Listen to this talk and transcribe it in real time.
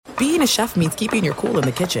being a chef means keeping your cool in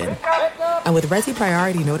the kitchen. And with Resi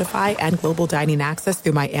Priority Notify and Global Dining Access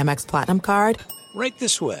through my Amex Platinum card, Right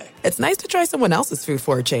this way. it's nice to try someone else's food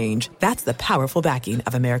for a change. That's the powerful backing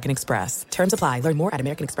of American Express. Terms apply. Learn more at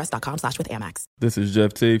americanexpress.com/withAmex. This is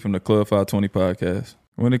Jeff T from the Club 520 podcast.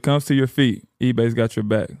 When it comes to your feet, eBay's got your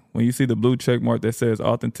back. When you see the blue check mark that says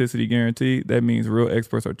authenticity guaranteed, that means real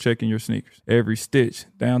experts are checking your sneakers. Every stitch,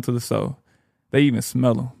 down to the sole. They even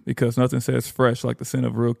smell them because nothing says fresh like the scent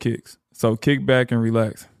of real kicks. So kick back and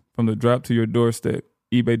relax. From the drop to your doorstep,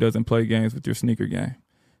 eBay doesn't play games with your sneaker game.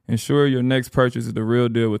 Ensure your next purchase is the real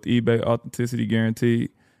deal with eBay Authenticity Guaranteed.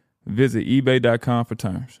 Visit ebay.com for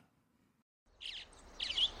terms.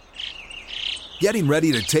 Getting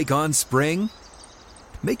ready to take on spring?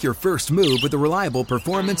 Make your first move with the reliable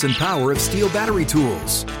performance and power of Steel battery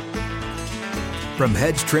tools. From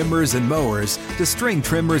hedge trimmers and mowers to string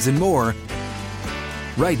trimmers and more,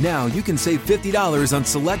 right now you can save $50 on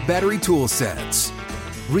select battery tool sets.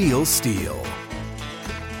 Real Steel.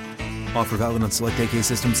 Offer valid on select AK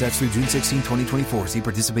system sets through June 16, 2024. See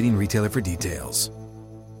participating retailer for details.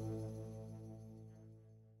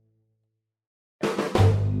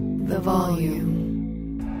 The volume.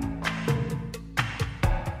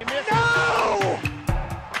 No!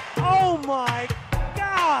 Oh my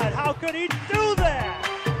God! How could he do that?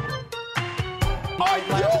 Are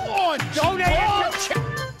you on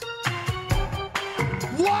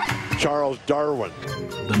What? Charles Darwin.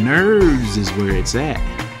 The nerves is where it's at.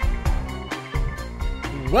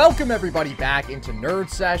 Welcome everybody back into Nerd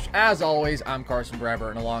Sesh. As always, I'm Carson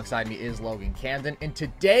Breber, and alongside me is Logan Camden. And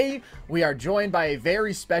today we are joined by a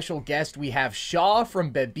very special guest. We have Shaw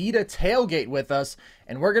from Bebida Tailgate with us,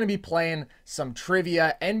 and we're going to be playing some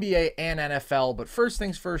trivia, NBA and NFL. But first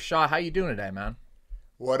things first, Shaw, how you doing today, man?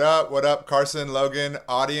 What up, Carson, Logan,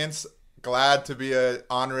 audience? Glad to be an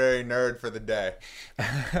honorary nerd for the day.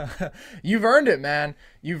 You've earned it, man.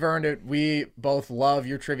 You've earned it. We both love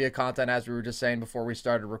your trivia content, as we were just saying before we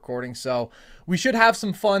started recording. So we should have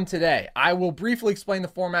some fun today. I will briefly explain the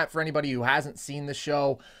format for anybody who hasn't seen the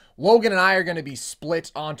show. Logan and I are going to be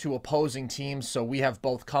split onto opposing teams. So we have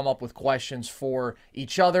both come up with questions for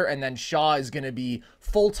each other. And then Shaw is going to be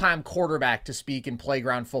full-time quarterback, to speak in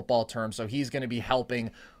playground football terms. So he's going to be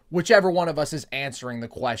helping whichever one of us is answering the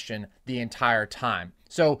question the entire time.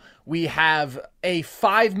 So we have a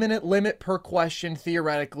 5-minute limit per question,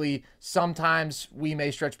 theoretically. Sometimes we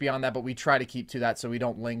may stretch beyond that, but we try to keep to that so we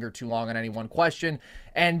don't linger too long on any one question.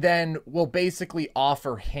 And then we'll basically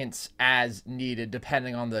offer hints as needed,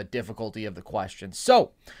 depending on the difficulty of the question.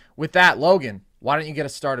 So with that, Logan, why don't you get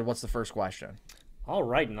us started? What's the first question? All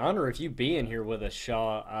right, in honor of you being here with us,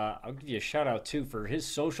 Shaw, I'll give you a shout out too for his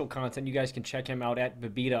social content. You guys can check him out at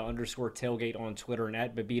Bebida_tailgate on Twitter and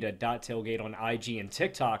at Bebida.tailgate on IG and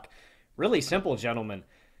TikTok. Really simple, gentlemen.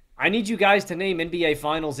 I need you guys to name NBA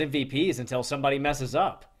Finals MVPs until somebody messes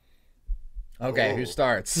up. Okay, Who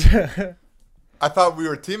starts? I thought we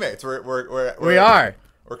were teammates. We are.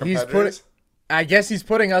 We're competitors. I guess he's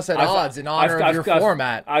putting us at odds in honor of your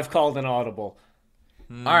format. I've called an audible.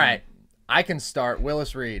 All right. I can start.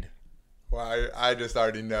 Willis Reed. Well, I just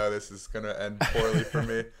already know this is going to end poorly for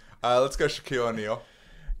me. Let's go Shaquille O'Neal.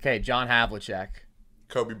 Okay, John Havlicek.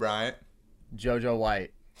 Kobe Bryant. JoJo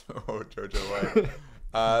White. Oh, JoJo White.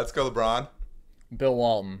 Let's go LeBron. Bill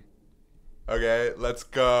Walton. Okay, let's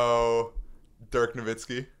go Dirk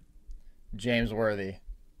Nowitzki. James Worthy.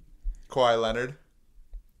 Kawhi Leonard.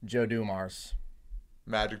 Joe Dumars.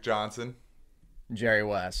 Magic Johnson. Jerry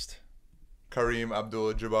West. Kareem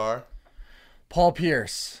Abdul-Jabbar. Paul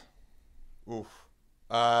Pierce. Oof.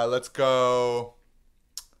 Let's go.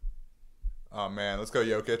 Oh, man. Let's go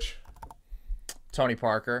Jokic. Tony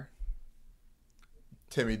Parker.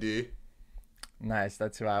 Timmy D. Nice.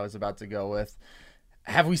 That's who I was about to go with.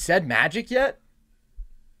 Have we said Magic yet?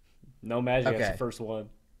 No Magic. Okay. That's the first one.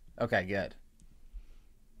 Okay, good.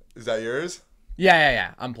 Is that yours?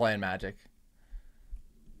 Yeah. I'm playing Magic.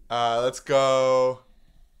 Let's go.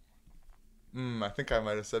 I think I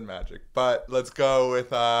might have said Magic, but let's go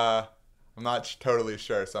with, I'm not totally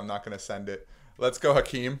sure, so I'm not going to send it. Let's go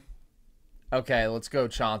Hakeem. Okay, let's go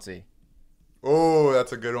Chauncey. Oh,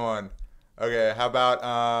 that's a good one. Okay, how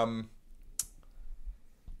about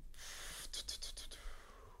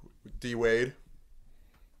D Wade?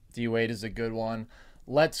 D Wade is a good one.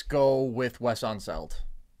 Let's go with Wes Unseld.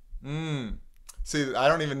 See, I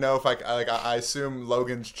don't even know if I assume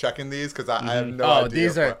Logan's checking these because I have no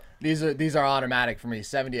idea. These are automatic for me.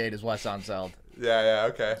 78 is Wes Unseld. Yeah,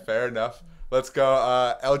 okay, fair enough. Let's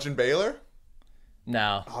go Elgin Baylor.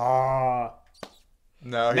 No.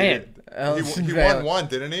 No, man, he won one,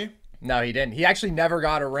 didn't he? No, he didn't. He actually never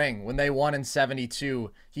got a ring. When they won in 72,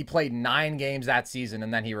 he played 9 games that season,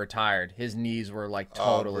 and then he retired. His knees were like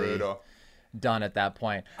totally done at that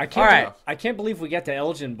point. I can't believe we get to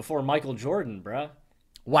Elgin before Michael Jordan, bruh.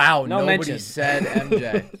 Wow, No nobody mention. said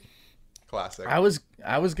MJ. Classic. I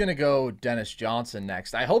was gonna go Dennis Johnson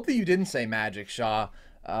next. I hope that you didn't say Magic, Shaw,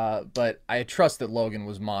 but I trust that Logan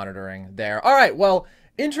was monitoring there. All right, well,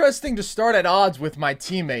 interesting to start at odds with my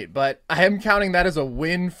teammate, but I am counting that as a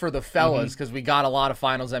win for the fellas because we got a lot of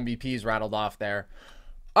Finals MVPs rattled off there.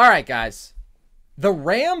 All right, guys, the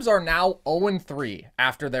Rams are now 0-3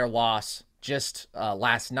 after their loss just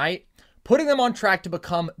last night, putting them on track to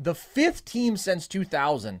become the 5th team since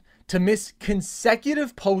 2000 to miss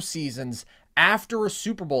consecutive postseasons after a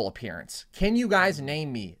Super Bowl appearance. Can you guys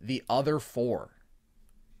name me the other 4?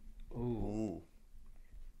 Ooh.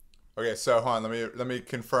 Okay, so hold on. Let me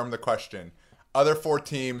confirm the question. Other 4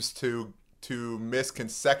 teams to miss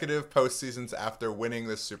consecutive postseasons after winning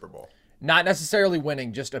the Super Bowl. Not necessarily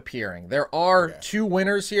winning, just appearing. There are 2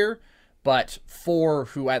 winners here, but 4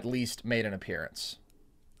 who at least made an appearance.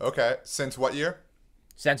 Okay, since what year?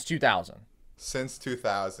 Since 2000. Since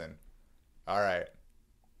 2000. All right.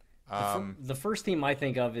 The first team I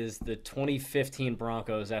think of is the 2015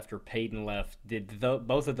 Broncos after Peyton left. Did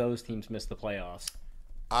both of those teams miss the playoffs?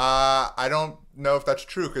 I don't know if that's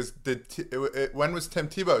true because when was Tim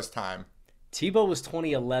Tebow's time? Tebow was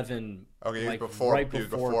 2011. Okay, he was before Peyton. He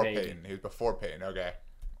was before Peyton. Okay.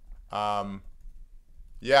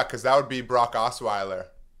 Yeah, because that would be Brock Osweiler.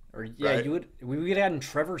 Or yeah, right? we would add in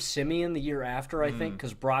Trevor Siemian the year after, I think,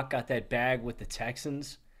 because Brock got that bag with the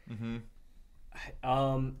Texans. Mm-hmm.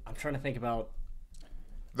 I'm trying to think about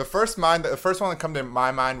the first one that come to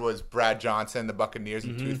my mind was Brad Johnson, the Buccaneers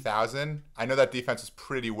in 2000. I know that defense was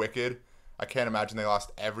pretty wicked. I can't imagine they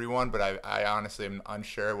lost everyone, but I honestly am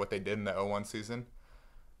unsure what they did in the 01 season.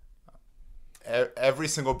 Every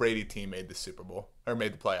single Brady team made the Super Bowl or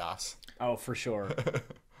made the playoffs. Oh, for sure.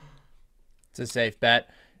 It's a safe bet.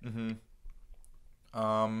 Mm-hmm.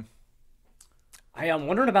 I'm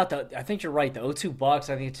wondering about I think you're right. The 02 Bucks.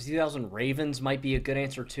 I think the 2000 Ravens might be a good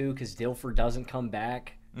answer too, because Dilfer doesn't come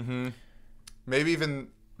back. Mm-hmm. Maybe even.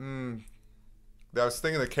 I was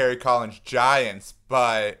thinking the Kerry Collins Giants,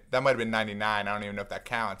 but that might have been 99. I don't even know if that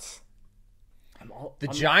counts.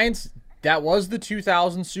 Giants. That was the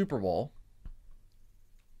 2000 Super Bowl.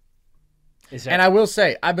 And I will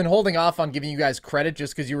say, I've been holding off on giving you guys credit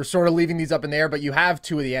just because you were sort of leaving these up in the air, but you have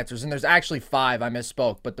 2 of the answers, and there's actually 5. I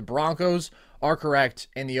misspoke, but the Broncos are correct,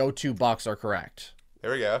 and the 02 Bucks are correct.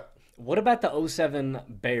 There we go. What about the 07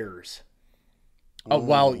 Bears? Oh,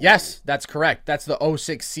 well, yes, that's correct. That's the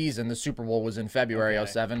 06 season. The Super Bowl was in February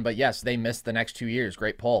 07, but yes, they missed the next 2 years.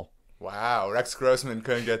 Great poll. Wow, Rex Grossman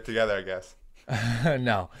couldn't get together, I guess.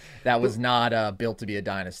 No, that was not built to be a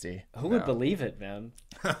dynasty. Who would believe it, man?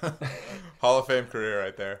 Hall of Fame career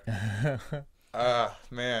right there.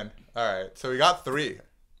 Man. All right, so we got 3.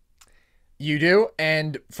 You do,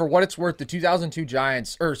 and for what it's worth, the 2000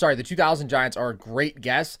 Giants are a great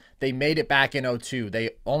guess. They made it back in 02.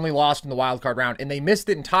 They only lost in the wild card round, and they missed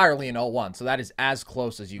it entirely in 01. So that is as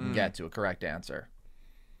close as you can get to a correct answer.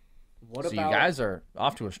 You guys are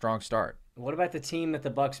off to a strong start. What about the team that the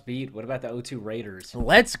Bucks beat? What about the 02 Raiders?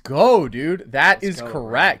 Let's go, dude. That is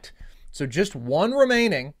correct. So just 1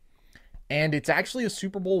 remaining, and it's actually a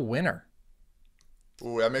Super Bowl winner.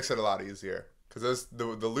 Ooh, that makes it a lot easier. Because the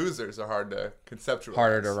losers are hard to conceptualize.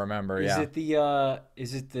 Harder to remember, yeah.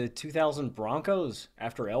 Is it the 2000 Broncos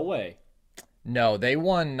after Elway? No, they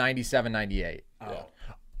won 97-98. Oh.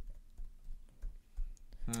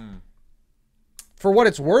 Yeah. For what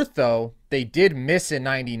it's worth, though, they did miss in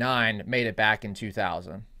 99, made it back in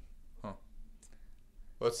 2000. Huh.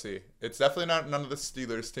 Let's see. It's definitely not none of the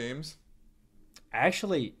Steelers teams.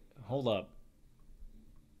 Actually, hold up.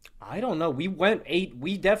 I don't know. We went 8.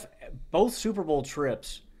 Both Super Bowl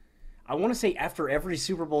trips. I want to say after every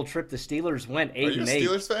Super Bowl trip, the Steelers went 8-8. Are you a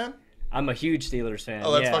Steelers fan? I'm a huge Steelers fan.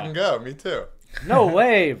 Oh, let's fucking go. Me too. No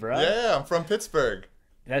way, bro. Yeah, I'm from Pittsburgh.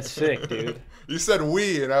 That's sick, dude. You said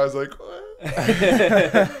we, and I was like, what?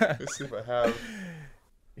 Let's see if I have.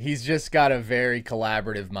 He's just got a very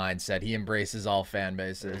collaborative mindset. He embraces all fan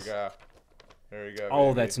bases. There we go. Oh,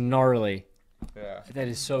 baby. that's gnarly. Yeah. That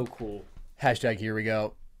is so cool. Hashtag here we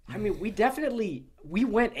go. I mean, we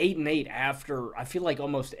went 8-8 after, I feel like,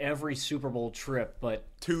 almost every Super Bowl trip, but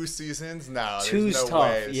 2 seasons? No, two's there's no tough.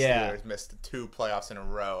 way the Yeah. Steelers missed 2 playoffs in a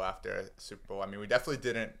row after a Super Bowl. I mean, we definitely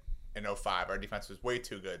didn't in 05. Our defense was way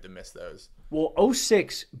too good to miss those. Well,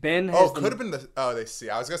 06, Ben has could have been I was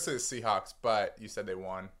going to say the Seahawks, but you said they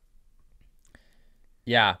won.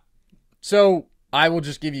 Yeah. So I will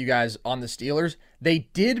just give you guys on the Steelers. They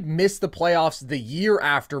did miss the playoffs the year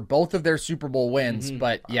after both of their Super Bowl wins,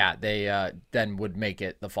 but yeah, they then would make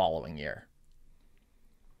it the following year.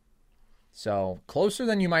 So closer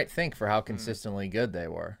than you might think for how consistently good they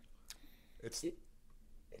were.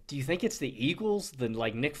 Do you think it's the Eagles, the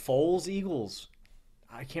Nick Foles Eagles?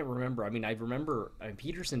 I can't remember. I remember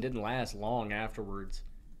Peterson didn't last long afterwards.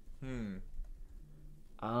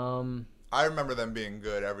 I remember them being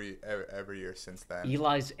good every year since then.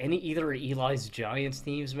 Either Eli's Giants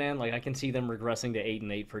teams, man. I can see them regressing to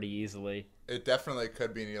 8-8 pretty easily. It definitely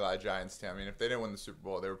could be an Eli Giants team. If they didn't win the Super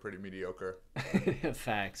Bowl, they were pretty mediocre.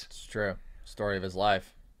 Facts. It's true. Story of his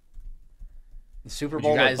life. The Super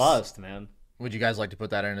Bowl or bust, man. Would you guys like to put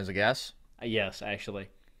that in as a guess? Yes, actually.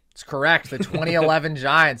 It's correct. The 2011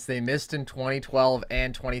 Giants, they missed in 2012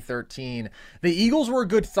 and 2013. The Eagles were a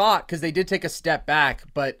good thought because they did take a step back,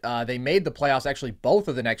 but they made the playoffs actually both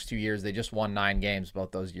of the next 2 years. They just won 9 games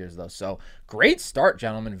both those years, though. So great start,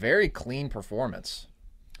 gentlemen. Very clean performance.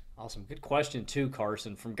 Awesome. Good question, too,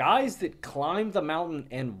 Carson. From guys that climbed the mountain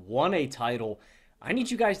and won a title, I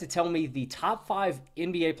need you guys to tell me the top 5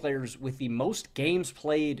 NBA players with the most games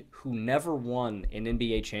played who never won an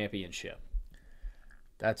NBA championship.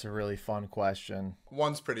 That's a really fun question.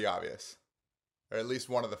 One's pretty obvious. Or at least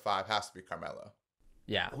one of the 5 has to be Carmelo.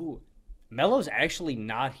 Yeah. Ooh, Melo's actually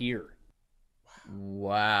not here.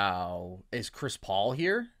 Wow. Is Chris Paul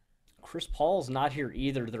here? Chris Paul's not here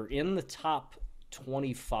either. They're in the top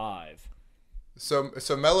 25. So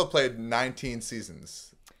Melo played 19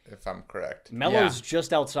 seasons, if I'm correct. Melo's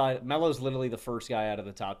just outside. Melo's literally the first guy out of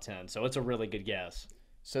the top 10, so it's a really good guess.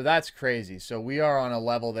 So that's crazy. So we are on a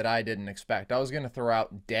level that I didn't expect. I was going to throw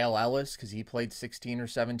out Dale Ellis because he played 16 or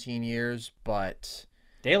 17 years, but...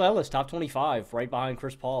 Dale Ellis, top 25, right behind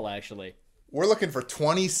Chris Paul, actually. We're looking for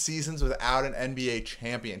 20 seasons without an NBA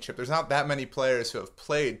championship. There's not that many players who have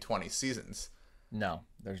played 20 seasons. No,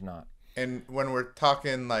 there's not. And when we're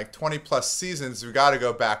talking 20-plus seasons, we got to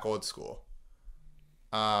go back old school.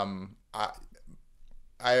 I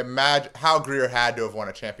imagine Hal Greer had to have won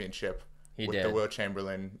a championship. He with did. The Will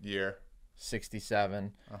Chamberlain year.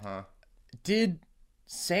 67. Uh-huh. Did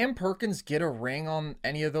Sam Perkins get a ring on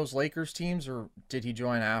any of those Lakers teams, or did he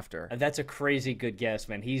join after? That's a crazy good guess,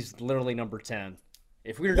 man. He's literally number 10.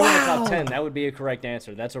 If we were doing the top 10, that would be a correct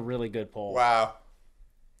answer. That's a really good poll.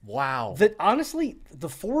 Wow. Honestly, the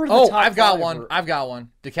 4 of the top I've got 5 one. I've got one.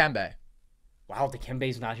 Dikembe. Wow,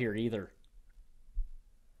 Dikembe's not here either.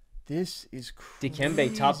 This is crazy.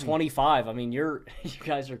 Dikembe, top 25. You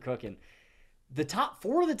guys are cooking. The top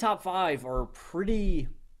 4 of the top 5 are pretty...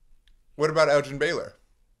 What about Elgin Baylor?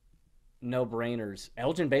 No-brainers.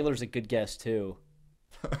 Elgin Baylor's a good guess, too.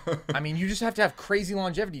 You just have to have crazy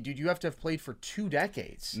longevity, dude. You have to have played for 2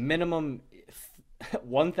 decades. Minimum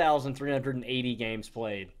 1,380 games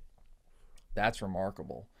played. That's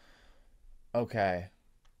remarkable. Okay.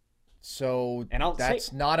 So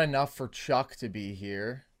that's not enough for Chuck to be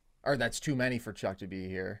here. Or that's too many for Chuck to be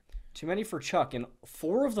here. Too many for Chuck. And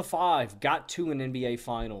 4 of the 5 got to an NBA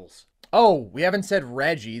Finals. Oh, we haven't said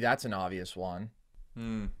Reggie. That's an obvious one.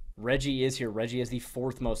 Reggie is here. Reggie has the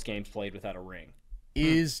 4th most games played without a ring.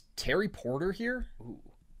 Is Terry Porter here? Ooh,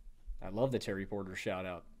 I love the Terry Porter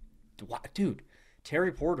shout-out. Dude,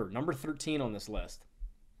 Terry Porter, number 13 on this list.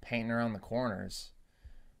 Painting around the corners.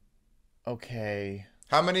 Okay.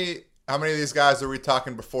 How many of these guys are we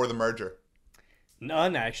talking before the merger?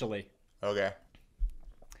 None, actually. Okay.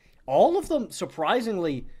 All of them,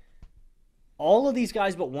 surprisingly, all of these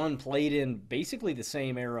guys but one played in basically the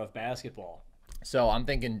same era of basketball. So I'm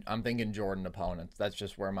thinking Jordan opponents. That's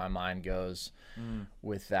just where my mind goes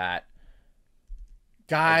with that.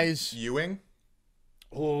 Guys. Ewing?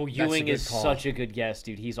 Oh, Ewing is such a good guess,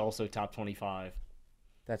 dude. He's also top 25.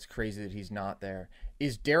 That's crazy that he's not there.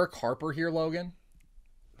 Is Derek Harper here, Logan?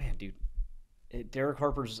 Man, dude. Derek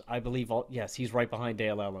Harper's, I believe, yes, he's right behind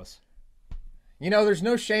Dale Ellis. There's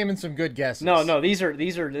no shame in some good guesses. No, this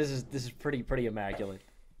is pretty immaculate.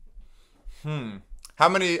 How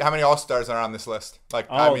many All-Stars are on this list?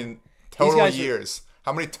 Total years.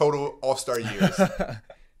 How many total All-Star years?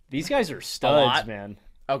 These guys are studs, man.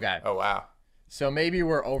 Okay. Oh, wow. So maybe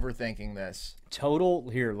we're overthinking this. Total,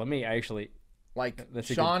 here, let me actually...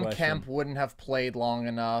 Sean Kemp wouldn't have played long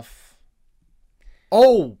enough.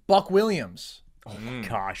 Oh, Buck Williams. Oh, my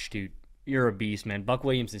gosh, dude. You're a beast, man. Buck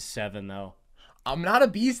Williams is 7, though. I'm not a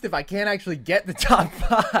beast if I can't actually get the top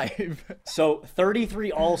 5. So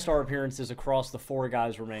 33 All-Star appearances across the 4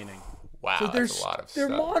 guys remaining. Wow, so that's a lot of they're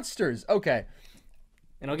stuff. Monsters. Okay.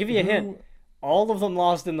 And I'll give you a hint. All of them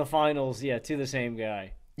lost in the finals, to the same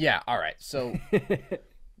guy. Yeah, all right. So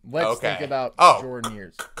let's think about Jordan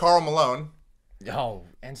years. Karl Malone. Oh,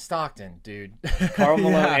 and Stockton, dude. Karl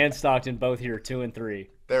Malone Yeah. and Stockton both here, 2 and 3.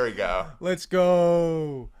 There we go. Let's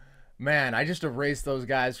go. Man, I just erased those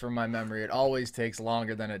guys from my memory. It always takes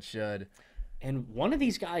longer than it should. And one of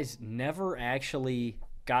these guys never actually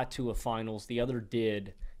got to a finals. The other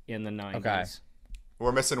did in the 90s. Okay.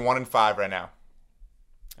 We're missing 1 and 5 right now.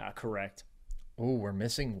 Correct. Ooh, we're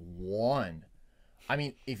missing one. I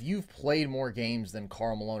mean, if you've played more games than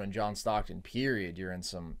Karl Malone and John Stockton, period, you're in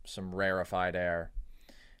some rarefied air.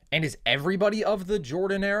 And is everybody of the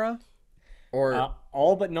Jordan era? Or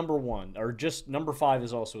all but number 1, or just number 5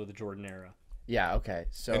 is also the Jordan era. yeah, okay.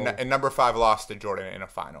 So And number 5 lost to Jordan in a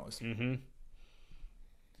finals. Mm-hmm.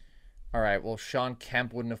 all right, well, Sean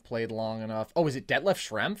Kemp wouldn't have played long enough. Oh, is it Detlef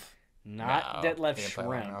Schrempf? Not No, Detlef he didn't play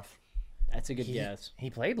long Schrempf. enough. That's a good guess. He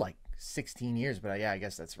played like 16 years, but yeah, I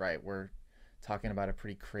guess that's right. We're talking about a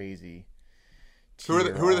pretty crazy. Who are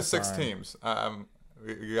tier the 6 all-time. teams?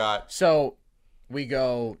 We got So we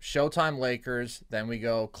go Showtime Lakers, then we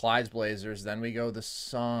go Clyde's Blazers, then we go the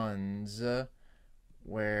Suns,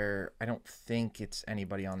 where I don't think it's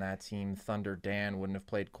anybody on that team. Thunder Dan wouldn't have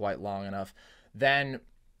played quite long enough. Then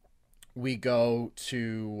we go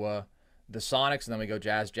to the Sonics, and then we go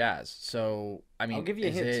Jazz. So, I mean, I'll give you a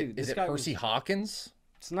is hint, it, too. Is This it guy Percy Hawkins?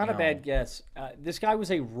 It's not a No. bad guess. This guy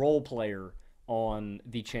was a role player on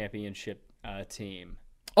the championship team.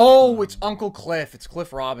 Oh, it's Uncle Cliff. It's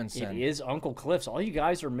Cliff Robinson. It is Uncle Cliff's. All you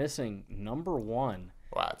guys are missing number 1.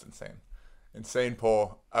 wow, it's insane. Insane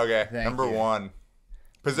poll. Okay, Thank number you. 1.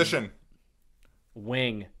 Position.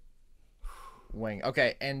 Wing. Wing.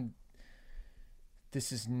 Okay, and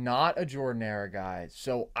this is not a Jordan era guy.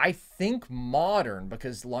 So I think modern,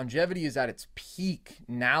 because longevity is at its peak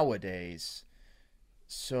nowadays.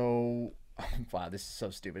 So, wow, this is so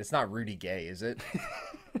stupid. It's not Rudy Gay, is it?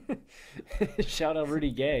 Shout out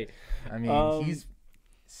Rudy Gay. I mean, he's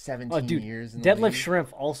 17 Dude, years in the Detlef league. Schrempf,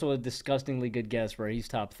 also a disgustingly good guess, bro. He's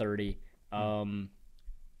top 30.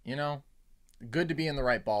 You know, good to be in the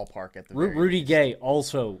right ballpark at the very Rudy least. Gay,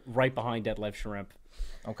 also right behind Detlef Schrempf.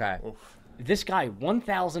 Okay. This guy,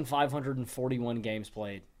 1,541 games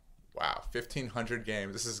played. Wow, 1,500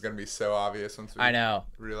 games. This is going to be so obvious once we I know.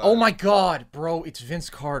 realize. Oh my God, bro, it's Vince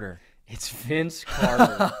Carter. It's Vince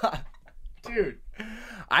Carter. Dude,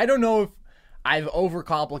 I don't know if I've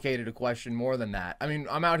overcomplicated a question more than that. I mean,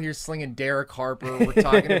 I'm out here slinging Derek Harper. We're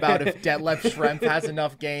talking about if Detlef Schrempf has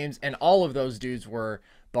enough games, and all of those dudes were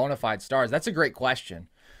bona fide stars. That's a great question.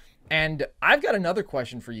 And I've got another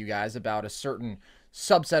question for you guys about a certain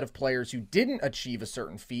subset of players who didn't achieve a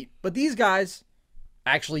certain feat, but these guys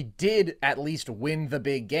actually did at least win the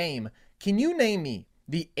big game. Can you name me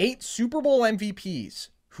the 8 Super Bowl MVPs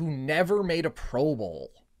who never made a Pro Bowl?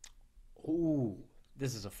 Ooh,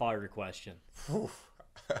 this is a fiery question.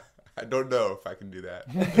 I don't know if I can do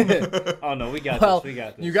that. Oh, no, we got Well, this. We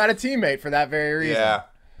got this. you got a teammate for that very reason.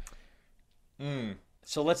 Yeah.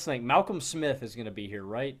 So let's think. Malcolm Smith is going to be here,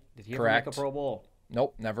 right? Did he ever Correct. make a Pro Bowl?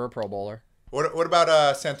 Nope, never a Pro Bowler. What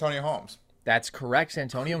about Santonio Holmes? That's correct.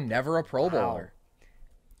 Santonio, never a Pro Bowler.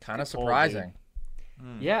 Kind of Good call, surprising.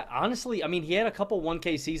 Yeah, honestly, I mean, he had a couple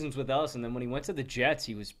 1K seasons with us, and then when he went to the Jets,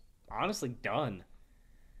 he was honestly done.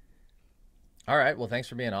 All right, well, thanks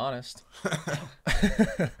for being honest.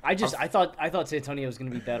 I thought Santonio was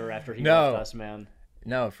going to be better after he No. left us, man.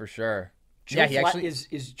 No, for sure. Joe he actually. is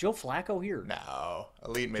Joe Flacco here? No.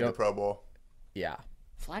 Elite made Joe- the Pro Bowl. Yeah.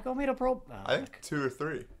 Flacco made a Pro. I think 2 or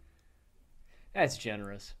 3. That's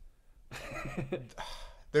generous.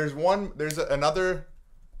 There's another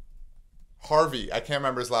Harvey. I can't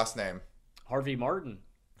remember his last name. Harvey Martin.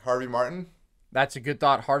 Harvey Martin? That's a good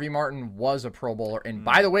thought. Harvey Martin was a Pro Bowler. And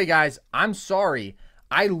by the way, guys, I'm sorry.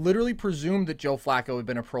 I literally presumed that Joe Flacco had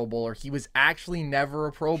been a Pro Bowler. He was actually never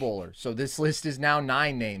a Pro Bowler. So this list is now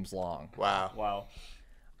 9 names long. Wow. Wow.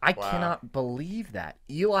 I Wow. cannot believe that.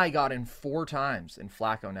 Eli got in 4 times, and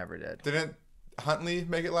Flacco never did. Didn't Huntley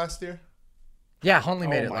make it last year? Yeah, Huntley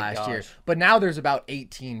made Oh it my last year. gosh. But now there's about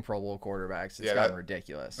 18 Pro Bowl quarterbacks. It's Yeah, gotten that-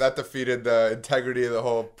 ridiculous. That defeated the integrity of the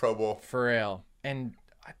whole Pro Bowl. For real. And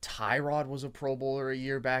Tyrod was a Pro Bowler a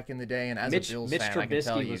year back in the day, and as Mitch- a Bills Mitch fan, I can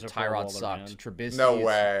tell Trubisky you was a Pro Tyrod Bowler, sucked. man. Trubisky No has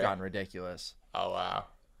way. gotten ridiculous. Oh, wow.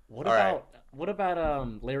 What All about right. what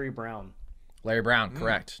about Larry Brown? Larry Brown,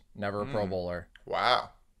 correct. Never a Pro Bowler. Wow.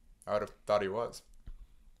 I would have thought he was.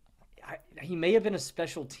 He may have been a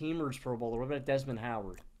special teamers Pro Bowler. What about Desmond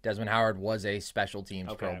Howard? Desmond Howard was a special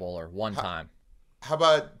teams Pro Okay. Bowler one time. How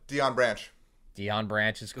about Deion Branch? Deion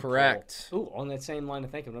Branch is correct. Ooh, on that same line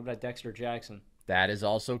of thinking, what about Dexter Jackson? That is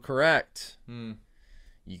also correct. You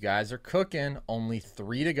guys are cooking. Only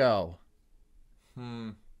 3 to go.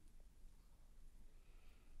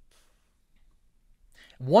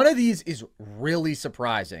 One of these is really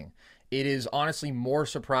surprising. It is honestly more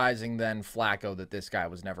surprising than Flacco that this guy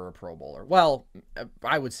was never a Pro Bowler. Well,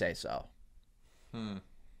 I would say so. I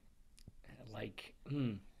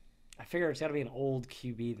figure it's got to be an old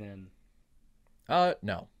QB then.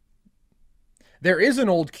 No. There is an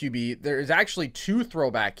old QB. There is actually 2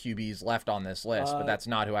 throwback QBs left on this list, but that's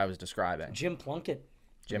not who I was describing. Jim Plunkett.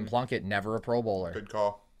 Jim Plunkett, never a Pro Bowler. Good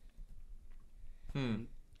call. I'm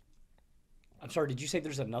sorry, did you say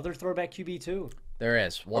there's another throwback QB too? There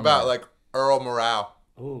is. What about like Earl Morrall?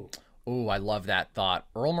 Ooh, I love that thought.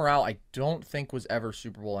 Earl Morrall, I don't think was ever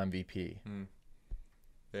Super Bowl MVP.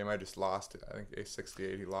 They might have just lost it. I think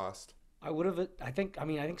A68 he lost. I think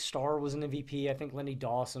Starr was an MVP. I think Lenny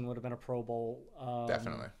Dawson would have been a Pro Bowl.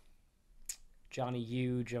 Definitely. Johnny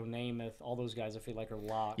Yu, Joe Namath, all those guys I feel like are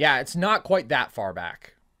locked. Yeah, it's not quite that far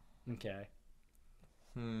back. Okay.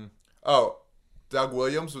 Oh, Doug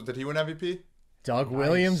Williams, did he win MVP? Doug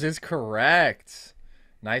Williams is correct.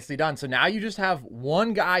 Nicely done. So now you just have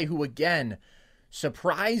one guy who, again,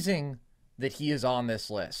 surprising that he is on this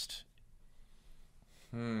list.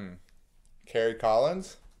 Kerry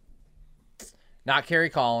Collins? Not Kerry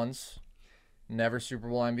Collins. Never Super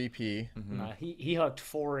Bowl MVP. Nah, he hucked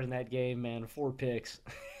 4 in that game, man. 4 picks.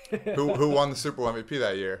 Who won the Super Bowl MVP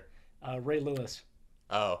that year? Ray Lewis.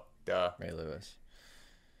 Oh, duh. Ray Lewis.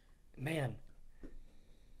 Man.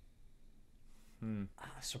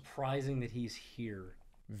 Surprising that he's here.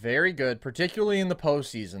 Very good, particularly in the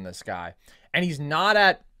postseason, this guy. And he's not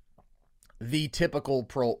at the typical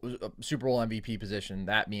Super Bowl MVP position,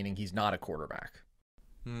 that meaning he's not a quarterback.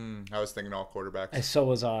 I was thinking all quarterbacks. And so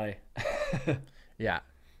was I. Yeah.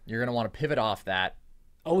 You're going to want to pivot off that.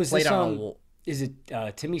 Oh, is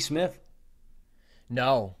it Timmy Smith?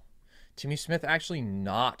 No. Timmy Smith actually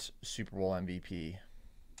not Super Bowl MVP.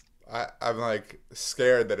 I'm like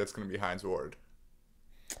scared that it's going to be Hines Ward.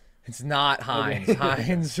 It's not Hines.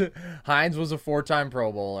 Okay. Hines was a 4-time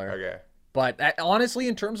Pro Bowler. Okay. But honestly,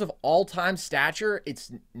 in terms of all-time stature,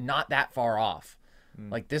 it's not that far off.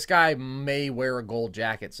 Like, this guy may wear a gold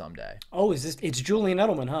jacket someday. Oh, it's Julian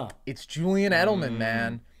Edelman, huh? It's Julian Edelman,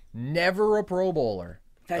 man. Never a Pro Bowler.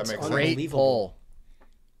 That's that makes unbelievable. Great pull.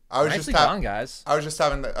 I was Nicely done, guys. I was just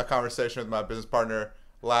having a conversation with my business partner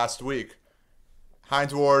last week.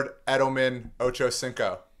 Hines Ward, Edelman, Ocho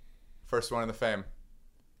Cinco. First one in the fame.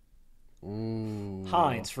 Ooh.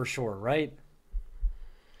 Hines, for sure, right?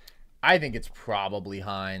 I think it's probably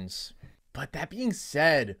Hines. But that being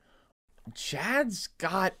said, Chad's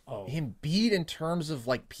got him beat in terms of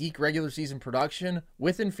like peak regular season production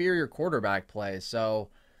with inferior quarterback play. So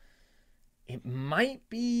it might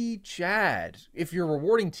be Chad. If you're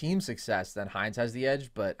rewarding team success, then Hines has the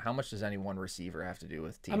edge. But how much does any one receiver have to do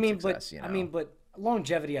with team success? But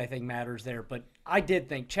longevity I think matters there. But I did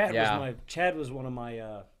think Chad was one of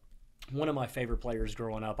my favorite players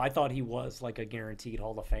growing up. I thought he was like a guaranteed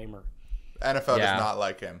Hall of Famer. NFL does not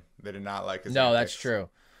like him. They did not like his No, antics. that's true.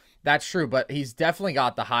 That's true, but he's definitely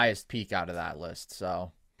got the highest peak out of that list.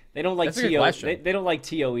 So they don't like T.O. They don't like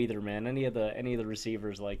T.O. either, man. Any of the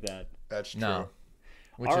receivers like that. That's true. No.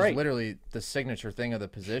 Which is literally the signature thing of the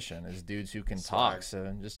position is dudes who can talk.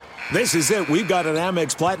 So just This is it. We've got an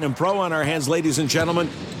Amex Platinum Pro on our hands, ladies and gentlemen.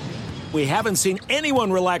 We haven't seen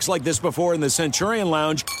anyone relax like this before in the Centurion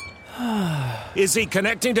Lounge. Is he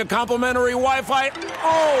connecting to complimentary Wi-Fi?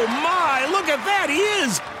 Oh my, look at that, he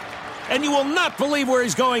is! And you will not believe where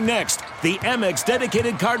he's going next. The Amex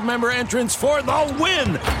dedicated card member entrance for the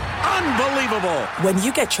win. Unbelievable. When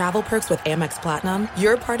you get travel perks with Amex Platinum,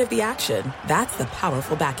 you're part of the action. That's the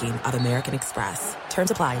powerful backing of American Express.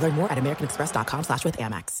 Terms apply. Learn more at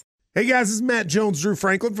americanexpress.com/withAmex. Hey guys, this is Matt Jones, Drew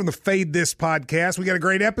Franklin from the Fade This podcast. We got a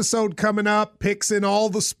great episode coming up. Picks in all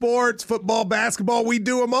the sports, football, basketball, we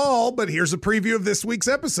do them all. But here's a preview of this week's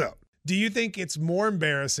episode. Do you think it's more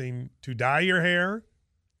embarrassing to dye your hair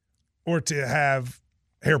or to have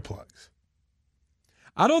hair plugs?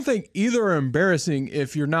 I don't think either are embarrassing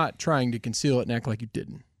if you're not trying to conceal it and act like you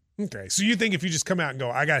didn't. Okay, so you think if you just come out and go,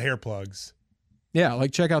 I got hair plugs. Yeah,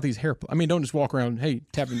 like check out these hair plugs. I mean, don't just walk around, hey,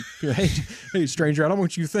 tapping, hey, stranger, I don't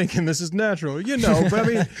want you thinking this is natural. But I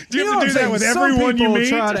mean, do you have to do that with everyone you meet?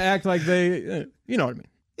 Try to act like they, you know what I mean?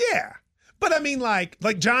 Yeah. But I mean, like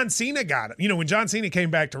John Cena got it. When John Cena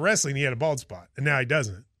came back to wrestling, he had a bald spot, and now he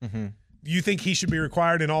doesn't. Mm-hmm. You think he should be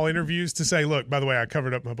required in all interviews to say, look, by the way, I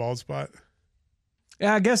covered up my bald spot?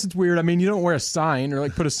 Yeah, I guess it's weird. I mean, you don't wear a sign or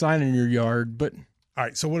like put a sign in your yard, but. All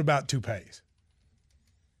right, so what about toupees?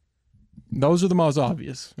 Those are the most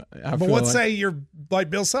obvious. But let's say you're like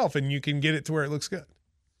Bill Self and you can get it to where it looks good.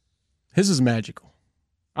 His is magical.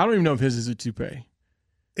 I don't even know if his is a toupee.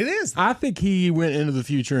 It is. I think he went into the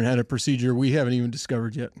future and had a procedure we haven't even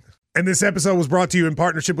discovered yet. And this episode was brought to you in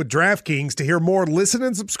partnership with DraftKings. To hear more, listen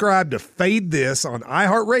and subscribe to Fade This on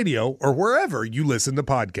iHeartRadio or wherever you listen to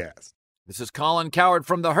podcasts. This is Colin Cowherd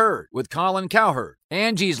from The Herd with Colin Cowherd.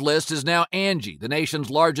 Angie's List is now Angie, the nation's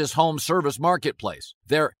largest home service marketplace.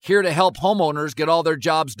 They're here to help homeowners get all their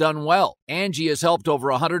jobs done well. Angie has helped over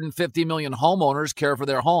 150 million homeowners care for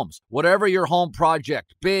their homes. Whatever your home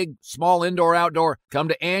project, big, small, indoor, outdoor, come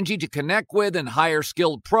to Angie to connect with and hire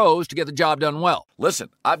skilled pros to get the job done well. Listen,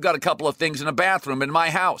 I've got a couple of things in a bathroom in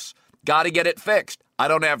my house. Got to get it fixed. I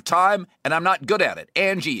don't have time, and I'm not good at it.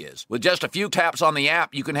 Angie is. With just a few taps on the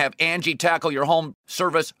app, you can have Angie tackle your home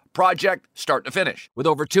service project start to finish. With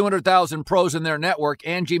over 200,000 pros in their network,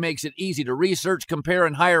 Angie makes it easy to research, compare,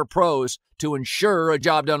 and hire pros to ensure a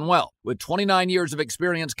job done well. With 29 years of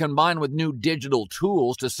experience combined with new digital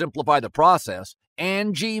tools to simplify the process,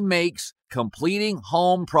 Angie makes completing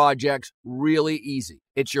home projects really easy.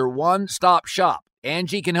 It's your one-stop shop.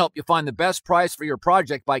 Angie can help you find the best price for your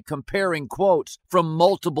project by comparing quotes from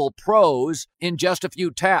multiple pros in just a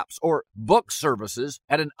few taps, or book services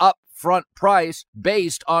at an upfront price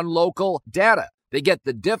based on local data. They get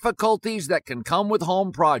the difficulties that can come with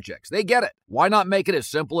home projects. They get it. Why not make it as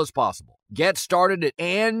simple as possible? Get started at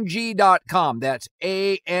Angie.com. That's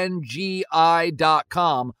ANGI.com,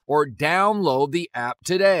 or download the app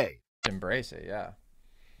today. Embrace it, yeah.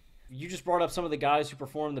 You just brought up some of the guys who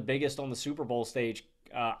performed the biggest on the Super Bowl stage.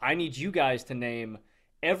 I need you guys to name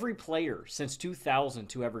every player since 2000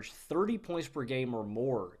 to average 30 points per game or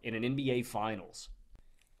more in an NBA Finals.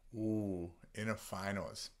 Ooh, in a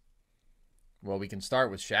Finals. Well, we can start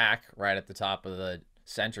with Shaq right at the top of the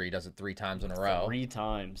century. He does it 3 times in a row. 3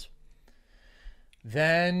 times.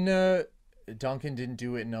 Then Duncan didn't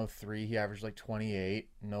do it in 2003. He averaged like 28.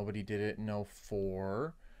 Nobody did it in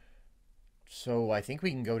 2004. So I think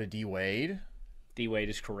we can go to D-Wade. D-Wade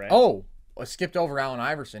is correct. Oh, I skipped over Allen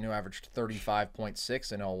Iverson, who averaged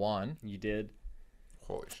 35.6 in 2001. You did.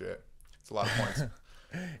 Holy shit. It's a lot of points.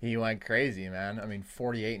 He went crazy, man. I mean,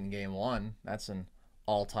 48 in game 1. That's an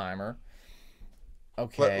all-timer.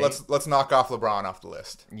 Okay. Let's knock off LeBron off the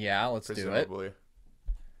list. Yeah, let's presumably. do it.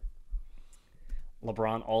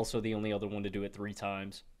 LeBron also the only other one to do it 3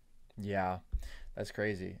 times. Yeah, that's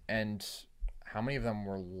crazy. And how many of them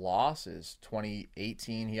were losses?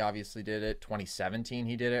 2018, he obviously did it. 2017,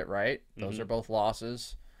 he did it, right? Those are both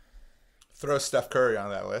losses. Throw Steph Curry on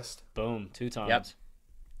that list. Boom, 2 times. Yep.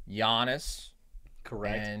 Giannis.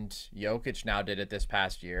 Correct. And Jokic now did it this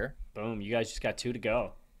past year. Boom, you guys just got 2 to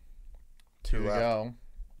go. 2 to go.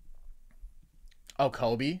 Oh,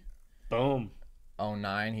 Kobe. Boom.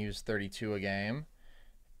 2009, he was 32 a game.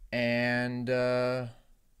 And who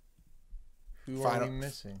are we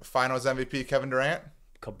missing? Finals MVP Kevin Durant.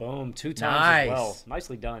 Kaboom, 2 times as well.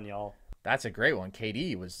 Nicely done, y'all. That's a great one.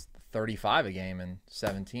 KD was 35 a game in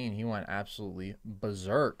 17. He went absolutely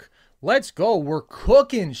berserk. Let's go. We're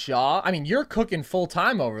cooking, Shaw. I mean, you're cooking full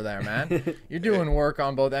time over there, man. You're doing work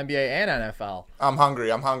on both NBA and NFL. I'm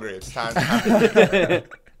hungry. It's time.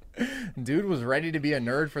 Dude was ready to be a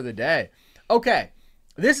nerd for the day. Okay,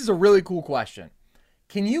 this is a really cool question.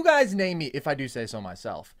 Can you guys name me, if I do say so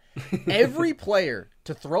myself, every player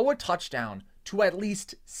to throw a touchdown to at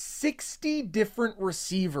least 60 different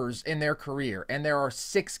receivers in their career? And there are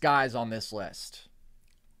 6 guys on this list.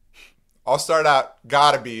 I'll start out.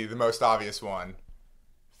 Gotta be the most obvious one.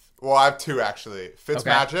 Well, I have 2 actually.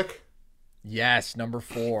 Fitzmagic. Okay. Yes, number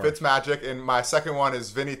 4. Fitzmagic, and my second one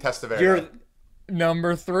is Vinny Testaverde. You're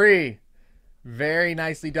number 3. Very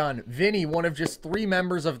nicely done. Vinny, one of just 3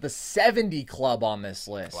 members of the 70 club on this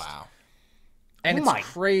list. Wow. And it's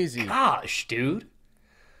crazy. Gosh, dude.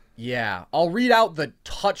 Yeah. I'll read out the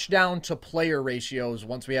touchdown to player ratios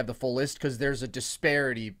once we have the full list, because there's a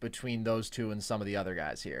disparity between those 2 and some of the other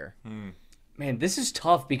guys here. Man, this is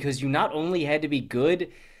tough because you not only had to be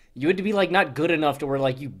good, you had to be like not good enough to where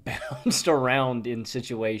like you bounced around in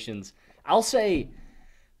situations. I'll say,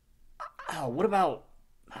 what about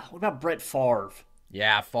Brett Favre?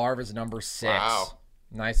 Yeah, Favre is number 6. Wow.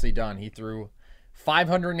 Nicely done. He threw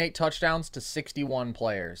 508 touchdowns to 61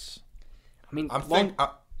 players. I mean,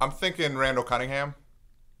 I'm thinking Randall Cunningham.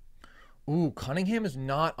 Ooh, Cunningham is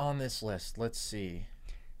not on this list. Let's see.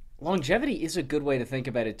 Longevity is a good way to think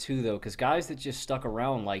about it too, though, because guys that just stuck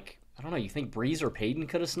around, like, I don't know, you think Breeze or Peyton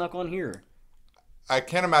could have snuck on here? I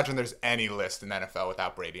can't imagine there's any list in the NFL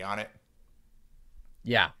without Brady on it.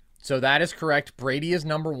 Yeah. So that is correct. Brady is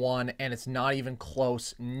number 1, and it's not even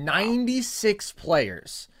close. 96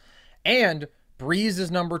 players. And Breeze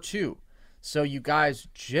is number 2. So you guys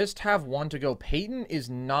just have 1 to go. Peyton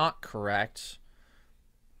is not correct.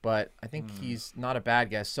 but I think he's not a bad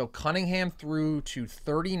guess. So Cunningham threw to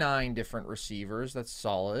 39 different receivers. That's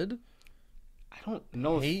solid. I don't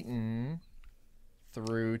know. Peyton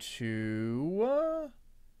threw to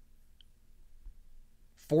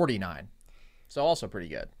 49. So also pretty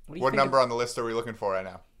good. What number on the list are we looking for right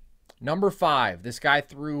now? Number 5. This guy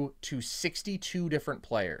threw to 62 different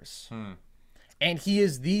players. And he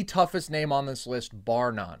is the toughest name on this list,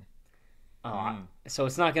 bar none. So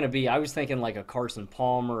it's not going to be, I was thinking like a Carson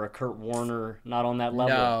Palmer, a Kurt Warner, not on that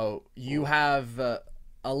level. No, you have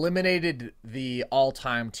eliminated the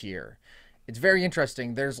all-time tier. It's very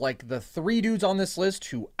interesting. There's like the 3 dudes on this list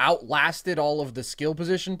who outlasted all of the skill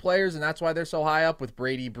position players, and that's why they're so high up with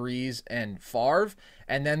Brady, Breeze, and Favre.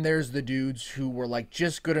 And then there's the dudes who were like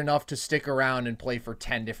just good enough to stick around and play for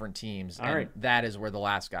 10 different teams. All right. That is where the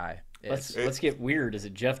last guy is. Let's get weird. Is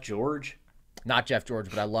it Jeff George? Not Jeff George,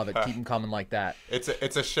 but I love it. Keep him coming like that. It's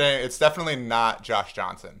a shame. It's definitely not Josh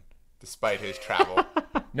Johnson, despite his travel.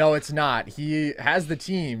 No, it's not. He has the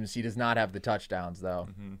teams. He does not have the touchdowns, though.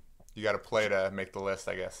 You got to play to make the list,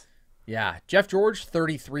 I guess. Yeah. Jeff George,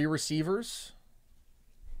 33 receivers.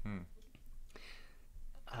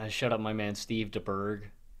 Shut up, my man, Steve DeBerg.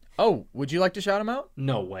 Oh, would you like to shout him out?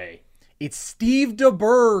 No way. It's Steve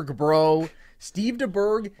DeBerg, bro. Steve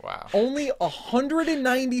DeBerg, wow. Only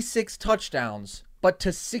 196 touchdowns, but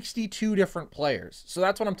to 62 different players. So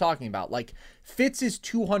that's what I'm talking about. Like, Fitz is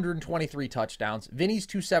 223 touchdowns, Vinny's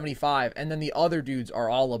 275, and then the other dudes are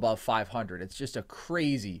all above 500. It's just a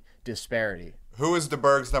crazy disparity. Who is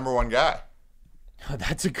DeBerg's number 1 guy?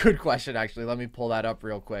 That's a good question, actually. Let me pull that up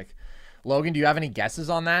real quick. Logan, do you have any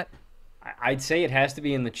guesses on that? I'd say it has to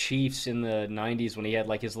be in the Chiefs in the 90s when he had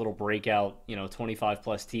like his little breakout,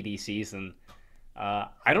 25-plus TD season. I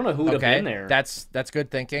don't know who would have been there. That's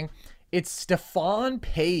good thinking. It's Stephon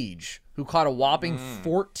Page, who caught a whopping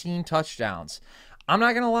 14 touchdowns. I'm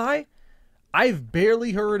not going to lie. I've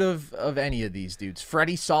barely heard of any of these dudes.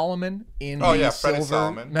 Freddie Solomon in the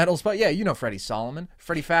silver medal spot. Yeah, you know Freddie Solomon.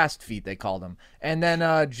 Freddie Fast Feet, they called him. And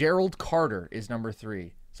then Gerald Carter is number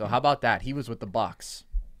 3. So how about that? He was with the Bucks.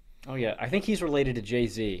 Oh, yeah. I think he's related to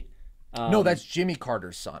Jay-Z. No, that's Jimmy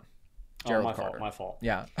Carter's son. Gerald Carter. My fault.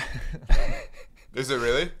 Yeah. Is it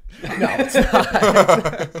really? No, it's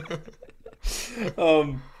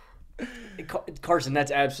not. Carson,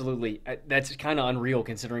 that's kind of unreal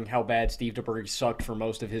considering how bad Steve DeBerg sucked for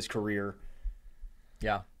most of his career.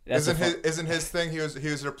 Yeah. Isn't his thing he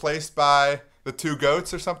was replaced by the 2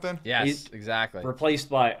 GOATs or something? Yes, exactly. Replaced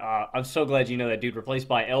by I'm so glad you know that, dude. Replaced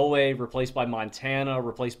by Elway, replaced by Montana,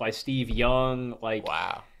 replaced by Steve Young. Like,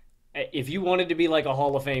 wow. If you wanted to be like a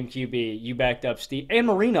Hall of Fame QB, you backed up Steve and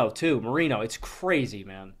Marino too. Marino, it's crazy,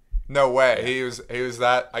 man. No way. He was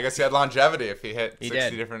that. I guess he had longevity if he hit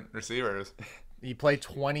 60 different receivers. He played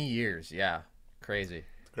 20 years. Yeah, crazy.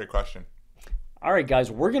 Great question. All right, guys,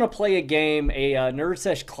 we're gonna play a game, a Nerd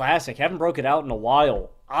Sesh classic. Haven't broke it out in a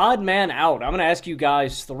while. Odd man out. I'm gonna ask you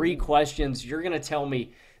guys 3 questions. You're gonna tell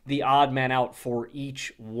me the odd man out for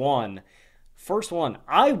each one. First one,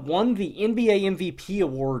 I won the NBA MVP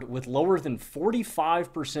award with lower than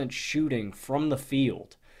 45% shooting from the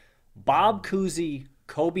field. Bob Cousy,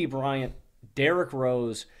 Kobe Bryant, Derrick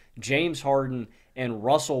Rose, James Harden, and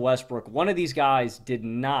Russell Westbrook. One of these guys did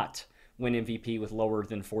not win MVP with lower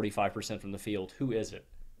than 45% from the field. Who is it?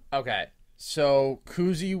 Okay, so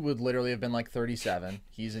Cousy would literally have been like 37.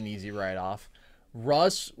 He's an easy write-off.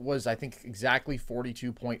 Russ was, I think, exactly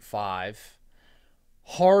 42.5.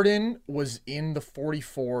 Harden was in the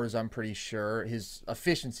 44s, I'm pretty sure. His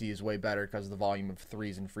efficiency is way better because of the volume of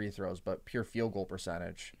threes and free throws, but pure field goal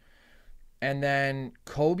percentage. And then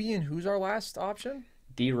Kobe, and who's our last option?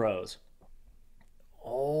 D Rose.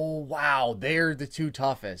 Oh, wow. They're the 2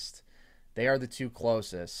 toughest. They are the 2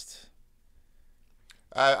 closest.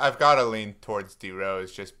 I've got to lean towards D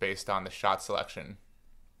Rose just based on the shot selection.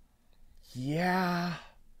 Yeah.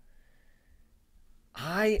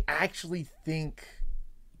 I actually think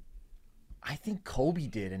Kobe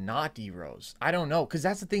did and not D Rose. I don't know, because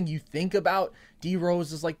that's the thing. You think about D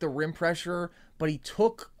Rose as like the rim pressure, but he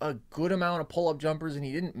took a good amount of pull-up jumpers and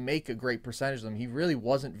he didn't make a great percentage of them. He really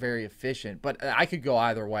wasn't very efficient, but I could go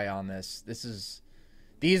either way on this.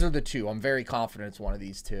 These are the 2. I'm very confident it's one of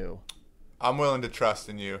these 2. I'm willing to trust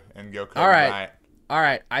in you and go Kobe Bryant. All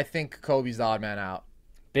right. I think Kobe's the odd man out.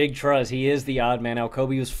 Big trust. He is the odd man out.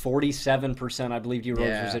 Kobe was 47%. I believe D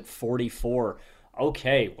Rose was at 44%.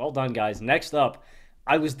 Okay, well done, guys. Next up,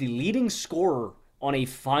 I was the leading scorer on a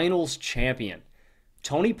finals champion.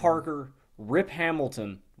 Tony Parker, Rip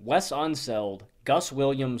Hamilton, Wes Unseld, Gus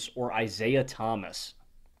Williams, or Isaiah Thomas.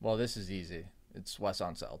 Well, this is easy. It's Wes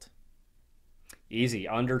Unseld. Easy.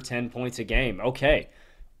 Under 10 points a game. Okay.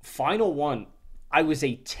 Final one. I was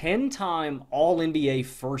a 10-time All-NBA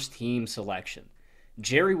first-team selection.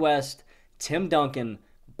 Jerry West, Tim Duncan,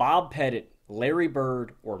 Bob Pettit, Larry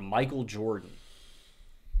Bird, or Michael Jordan.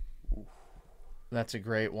 That's a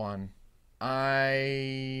great one.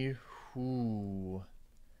 That's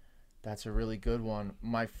a really good one.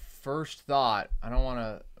 My first thought, I don't want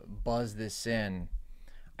to buzz this in.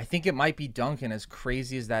 I think it might be Duncan, as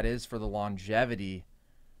crazy as that is for the longevity.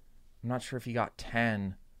 I'm not sure if he got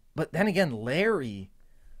 10. But then again, Larry,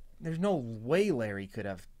 there's no way Larry could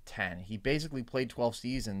have 10. He basically played 12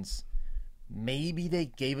 seasons. Maybe they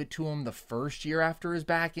gave it to him the first year after his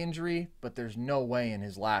back injury, but there's no way in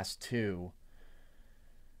his last 2.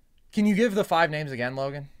 Can you give the 5 names again,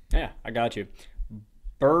 Logan? Yeah, I got you.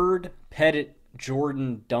 Bird, Pettit,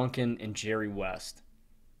 Jordan, Duncan, and Jerry West.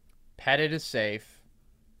 Pettit is safe.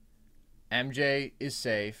 MJ is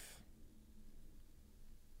safe.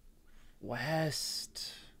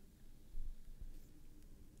 West.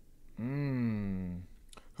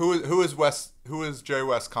 Who is Jerry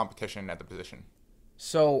West's competition at the position?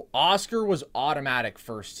 So Oscar was automatic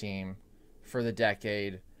first team for the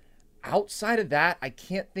decade. Outside of that, I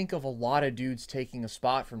can't think of a lot of dudes taking a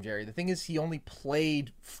spot from Jerry. The thing is, he only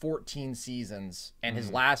played 14 seasons, and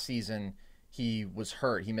his last season, he was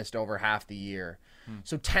hurt. He missed over half the year.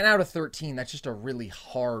 So 10 out of 13, that's just a really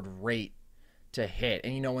hard rate to hit.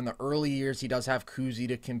 And, in the early years, he does have Kuzi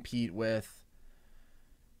to compete with.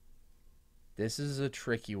 This is a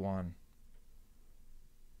tricky one.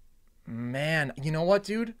 Man, you know what,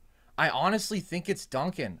 dude? I honestly think it's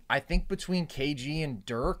Duncan. I think between KG and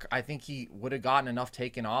Dirk, I think he would have gotten enough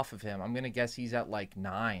taken off of him. I'm going to guess he's at like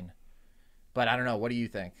 9. But I don't know. What do you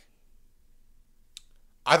think?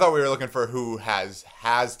 I thought we were looking for who has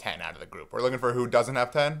 10 out of the group. We're looking for who doesn't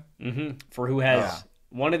have 10? Mm-hmm. For who has...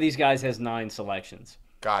 One of these guys has 9 selections.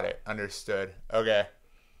 Got it. Understood. Okay.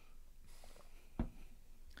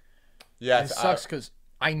 Yeah, it sucks because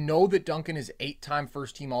I know that Duncan is 8-time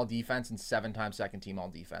first-team All-Defense and 7-time second-team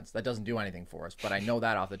All-Defense. That doesn't do anything for us, but I know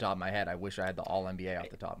that off the top of my head. I wish I had the All-NBA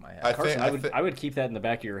off the top of my head. I would keep that in the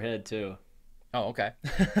back of your head, too. Oh, okay.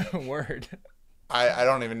 Word. I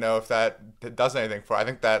don't even know if that does anything for. I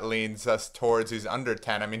think that leans us towards he's under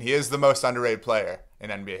 10. I mean, he is the most underrated player in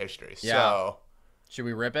NBA history. Yeah. So, should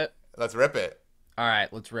we rip it? Let's rip it. All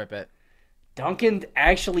right, let's rip it. Duncan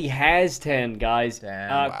actually has 10, guys.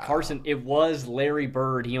 Wow. Carson, it was Larry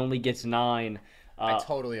Bird. He only gets 9. I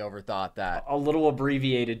totally overthought that. A little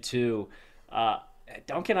abbreviated, too.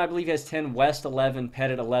 Duncan, I believe, has 10. West 11,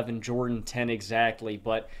 Pettit 11, Jordan 10 exactly.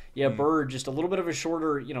 But yeah, Bird just a little bit of a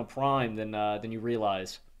shorter, prime than you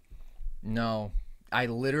realize. No, I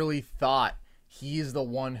literally thought he is the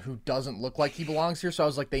one who doesn't look like he belongs here. So I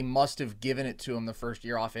was like, they must have given it to him the first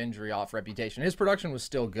year off injury, off reputation. His production was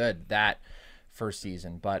still good that first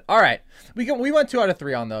season. But all right, we went 2 out of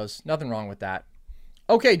 3 on those. Nothing wrong with that.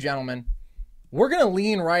 Okay, gentlemen. We're going to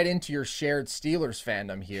lean right into your shared Steelers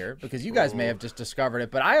fandom here because you guys may have just discovered it,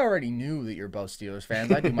 but I already knew that you're both Steelers fans.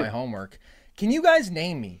 I do my homework. Can you guys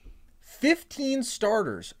name me 15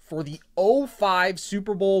 starters for the 2005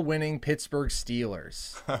 Super Bowl winning Pittsburgh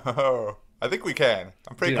Steelers? Oh, I think we can.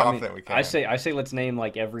 I'm pretty confident we can. I say let's name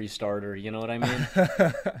like every starter. You know what I mean?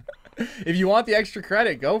 If you want the extra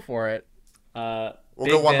credit, go for it. We'll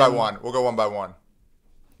go one by one. We'll go one by one.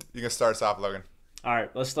 You can start us off, Logan. All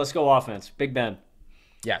right, let's go offense. Big Ben.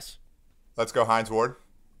 Yes. Let's go Hines Ward.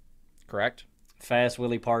 Correct. Fast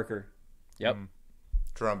Willie Parker. Yep.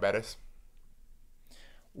 Jerome Bettis.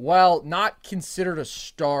 Well, not considered a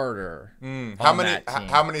starter. How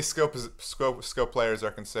many skill players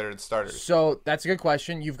are considered starters? So that's a good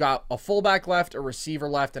question. You've got a fullback left, a receiver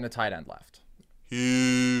left, and a tight end left.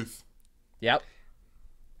 Heath. Yep.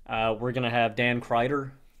 We're gonna have Dan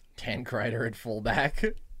Kreider. Dan Kreider at fullback.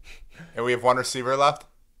 And we have one receiver left?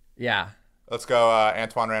 Yeah. Let's go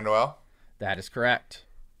Antoine Randall. That is correct.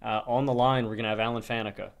 On the line, we're going to have Alan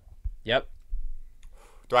Faneca. Yep.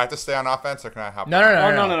 Do I have to stay on offense or can I hop No.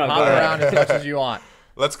 Hop around as much as you want.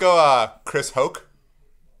 Let's go Chris Hoke.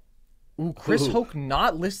 Ooh, Chris Hoke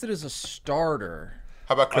not listed as a starter.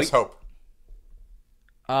 How about Chris Hope?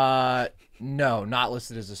 No, not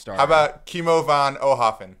listed as a starter. How about Kimo von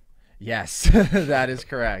Ohoffen? Yes, that is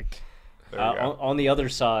correct. On the other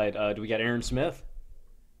side, do we got Aaron Smith?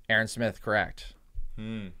 Aaron Smith, correct.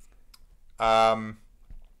 I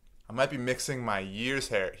might be mixing my years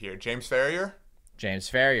here. James Ferrier? James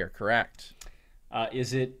Ferrier, correct.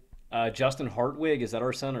 Is it Justin Hartwig? Is that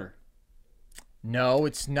our center? No,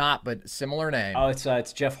 it's not, but similar name. Oh,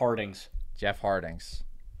 it's Jeff Hardings. Jeff Hardings.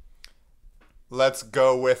 Let's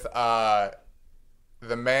go with the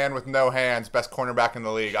man with no hands, best cornerback in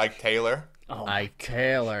the league, Ike Taylor. Ike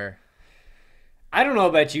Taylor. I don't know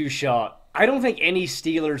about you, Shaw. I don't think any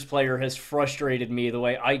Steelers player has frustrated me the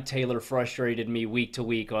way Ike Taylor frustrated me week to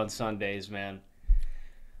week on Sundays, man.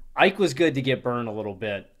 Ike was good to get burned a little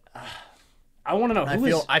bit. I want to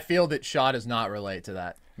know I feel that Shaw does not relate to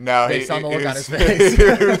that. No, based on the look on his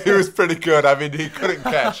face. He was pretty good. I mean, he couldn't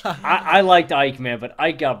catch. I liked Ike, man, but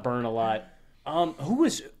Ike got burned a lot.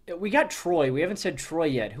 We got Troy. We haven't said Troy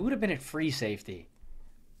yet. Who would have been at free safety?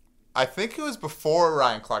 I think it was before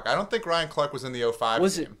Ryan Clark. I don't think Ryan Clark was in the 05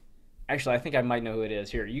 was team. It? Actually, I think I might know who it is.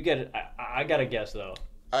 Here, you get it. I got to guess, though.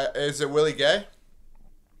 Is it Willie Gay?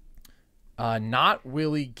 Not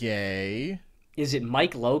Willie Gay. Is it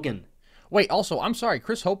Mike Logan? Wait, also, I'm sorry.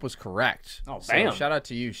 Chris Hope was correct. Oh, so bam. Shout out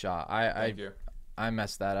to you, Shaw. Thank you. I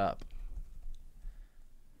messed that up.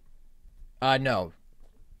 No.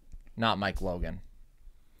 Not Mike Logan.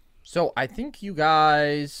 So I think you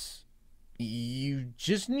guys, you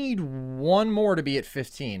just need one more to be at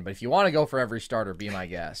 15. But if you want to go for every starter, be my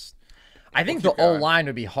guest. I think the O-line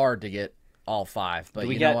would be hard to get all 5. But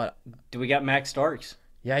you know what? Do we got Max Starks?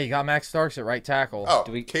 Yeah, you got Max Starks at right tackle. Oh,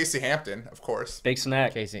 Casey Hampton, of course. Big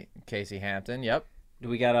snack. Casey Hampton, yep. Do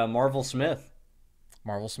we got Marvel Smith?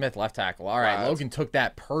 Marvel Smith, left tackle. All right, Logan took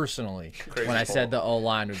that personally when I said the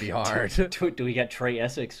O-line would be hard. Do we got Trey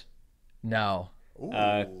Essex? No.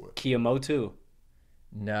 Kiyomoto?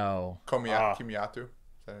 No. Kimiyatu?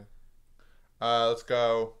 Let's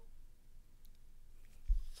go.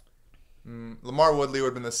 Lamar Woodley would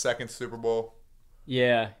have been the second Super Bowl.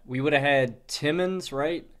 Yeah, we would have had Timmons,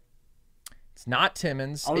 right? It's not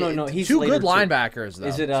Timmons. Oh, no, he's two good linebackers, though.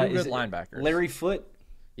 Is it, two good linebackers. Larry Foote?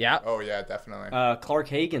 Yeah. Oh, yeah, definitely. Clark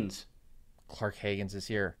Hagans. Clark Hagans is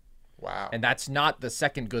here. Wow. And that's not the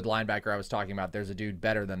second good linebacker I was talking about. There's a dude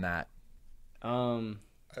better than that.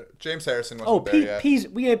 James Harrison wasn't there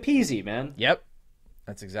yet. We had Peasy, man. Yep.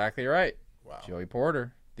 That's exactly right. Wow. Joey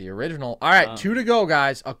Porter, the original. All right, 2 to go,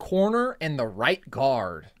 guys. A corner and the right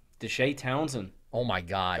guard. Deshae Townsend. Oh, my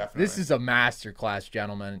God. Definitely. This is a masterclass,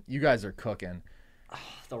 gentlemen. You guys are cooking.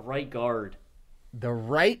 The right guard. The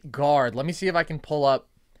right guard. Let me see if I can pull up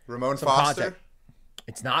Ramon some Foster? content.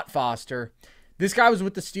 It's not Foster. This guy was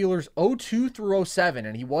with the Steelers 02 through 07,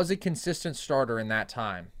 and he was a consistent starter in that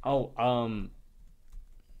time. 02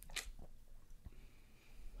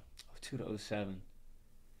 to 07.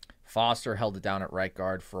 Foster held it down at right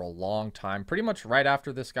guard for a long time, pretty much right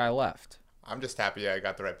after this guy left. I'm just happy I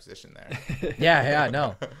got the right position there. Yeah,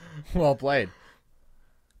 no. Well played.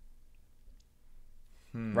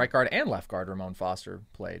 Right guard and left guard, Ramon Foster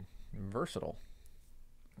played. Versatile.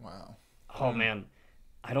 Wow. Oh man,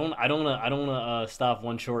 I don't wanna stop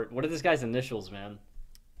one short. What are this guy's initials, man?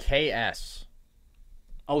 KS.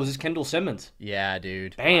 Oh, is this Kendall Simmons? Yeah,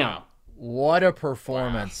 dude. Bam. Wow. What a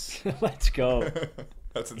performance. Wow. Let's go.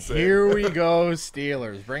 That's insane. Here we go,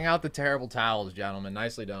 Steelers. Bring out the terrible towels, gentlemen.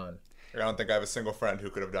 Nicely done. I don't think I have a single friend who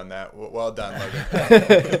could have done that. Well done,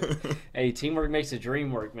 Logan. Hey, teamwork makes the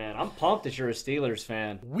dream work, man. I'm pumped that you're a Steelers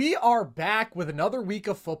fan. We are back with another week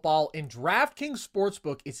of football, and DraftKings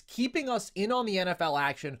Sportsbook is keeping us in on the NFL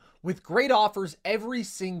action with great offers every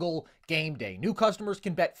single game day. New customers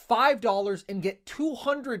can bet $5 and get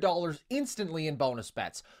 $200 instantly in bonus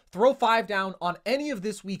bets. Throw 5 down on any of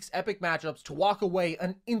this week's epic matchups to walk away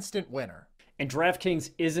an instant winner. And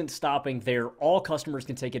DraftKings isn't stopping there. All customers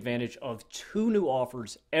can take advantage of 2 new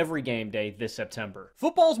offers every game day this September.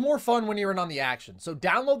 Football's more fun when you're in on the action, so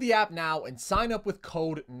download the app now and sign up with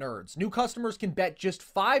code NERDS. New customers can bet just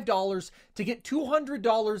 $5 to get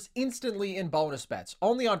 $200 instantly in bonus bets.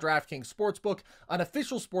 Only on DraftKings Sportsbook, an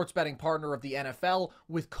official sports betting partner of the NFL,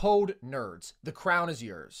 with code NERDS. The crown is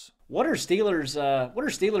yours. What are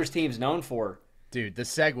Steelers teams known for? Dude, the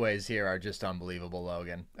segues here are just unbelievable,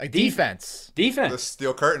 Logan. Defense. The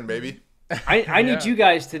steel curtain, baby. I need you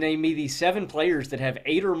guys to name me the 7 players that have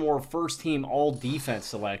 8 or more first-team all-defense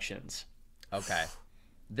selections. Okay.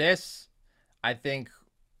 This, I think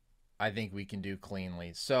we can do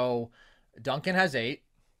cleanly. So, Duncan has 8.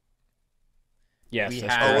 Yes.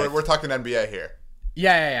 We're talking NBA here.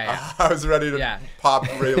 Yeah. I was ready to pop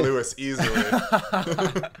Ray Lewis easily.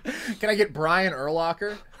 Can I get Brian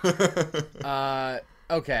Urlacher?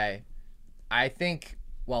 Okay. I think,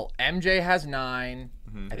 MJ has 9.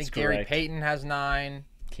 I think Gary Payton has 9.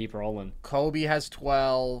 Keep rolling. Kobe has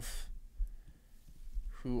 12.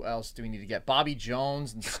 Who else do we need to get? Bobby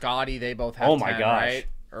Jones and Scotty, they both have 10, my gosh. right?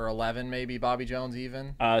 Or 11 maybe, Bobby Jones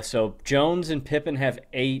even. So Jones and Pippen have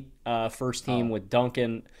 8 first team with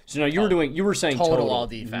Duncan. So no, you were saying total all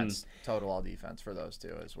defense. Total all defense for those 2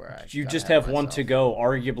 is where I You just have one to go,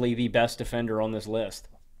 arguably the best defender on this list.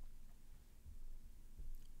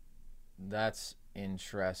 That's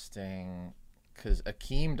interesting. because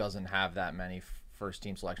Akeem doesn't have that many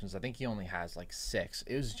first-team selections. I think he only has like 6.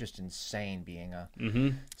 It was just insane being a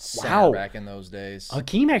center back in those days.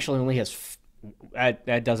 Akeem actually only has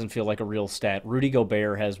that doesn't feel like a real stat. Rudy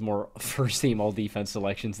Gobert has more first-team all-defense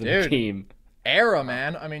selections than Akeem. Era,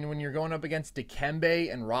 man. I mean, when you're going up against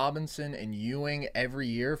Dikembe and Robinson and Ewing every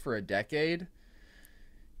year for a decade,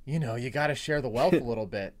 you got to share the wealth a little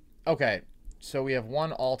bit. Okay, so we have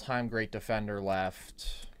one all-time great defender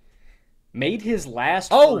left. Made his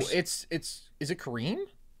last. Is it Kareem?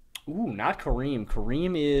 Ooh, not Kareem.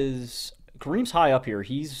 Kareem's high up here.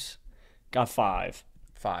 He's got 5.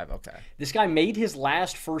 5, okay. This guy made his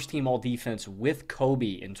last first-team all-defense with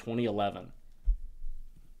Kobe in 2011.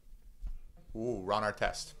 Ooh, Ron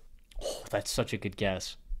Artest. Oh, that's such a good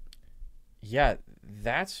guess. Yeah,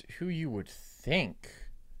 that's who you would think.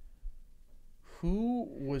 Who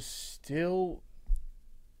was still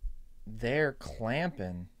there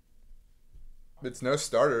clamping? It's no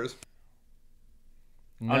starters.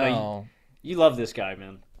 No. Oh, no, you love this guy,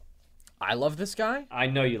 man. I love this guy? I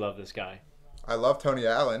know you love this guy. I love Tony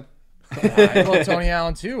Allen. I love Tony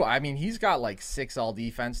Allen, too. I mean, he's got like 6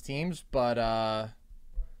 all-defense teams, but... Wow,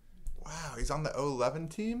 he's on the 11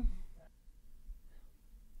 team?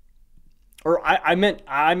 Or I meant,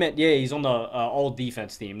 yeah, he's on the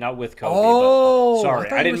all-defense team, not with Kobe. Oh, but,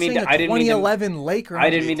 sorry, I didn't mean to. 2011 Lakers.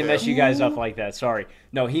 I didn't mean to mess you guys up like that. Sorry.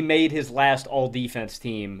 No, he made his last all-defense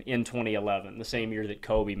team in 2011, the same year that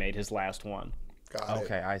Kobe made his last one. Got it.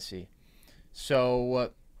 Okay, I see.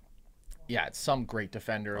 So, yeah, it's some great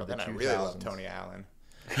defender of the 2000s. I really love Tony Allen.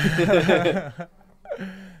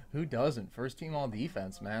 Who doesn't? First team all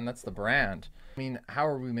defense, man. That's the brand. I mean, how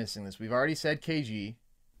are we missing this? We've already said KG.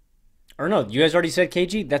 Or no, you guys already said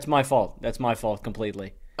KG? That's my fault. That's my fault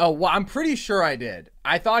completely. Oh, well, I'm pretty sure I did.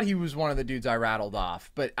 I thought he was one of the dudes I rattled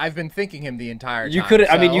off, but I've been thinking him the entire time. You could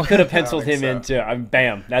have, you could have penciled him in too.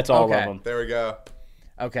 Bam, that's all of them. There we go.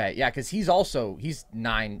 Okay, yeah, because he's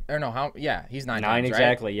 9, or no, how? Yeah, he's 9. 9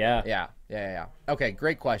 exactly, right? Yeah. Okay,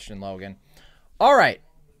 great question, Logan. All right,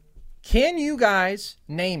 can you guys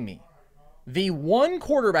name me the one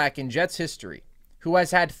quarterback in Jets history who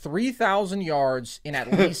has had 3,000 yards in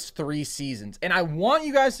at least 3 seasons? And I want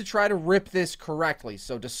you guys to try to rip this correctly.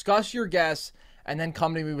 So discuss your guess and then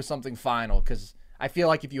come to me with something final, because I feel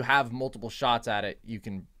like if you have multiple shots at it, you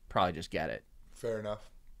can probably just get it. Fair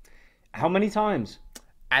enough. How many times?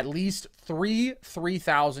 At least 3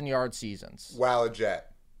 3,000-yard seasons. While a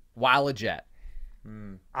Jet.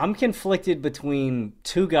 I'm conflicted between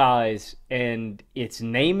 2 guys, and it's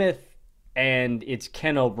Namath and it's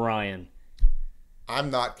Ken O'Brien. I'm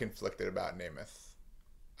not conflicted about Namath.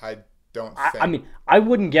 I don't think. I mean, I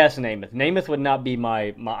wouldn't guess Namath. Namath would not be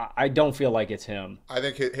my. I don't feel like it's him. I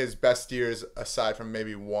think his best years, aside from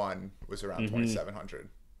maybe one, was around 2,700.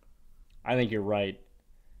 I think you're right.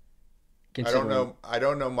 I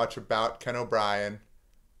don't know much about Ken O'Brien.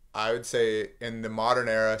 I would say in the modern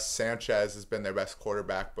era, Sanchez has been their best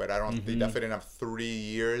quarterback, but I don't. They definitely didn't have 3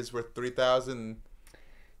 years with 3,000.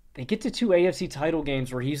 They get to 2 AFC title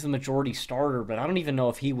games where he's the majority starter, but I don't even know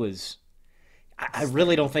if he was. I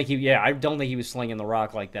really don't think he. Yeah, I don't think he was slinging the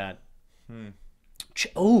rock like that.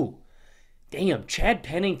 Oh, damn! Chad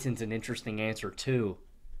Pennington's an interesting answer too.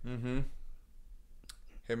 Him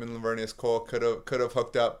and Lavernius Cole could have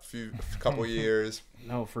hooked up a couple years.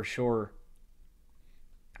 No, for sure.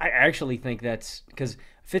 I actually think that's because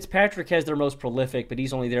Fitzpatrick has their most prolific, but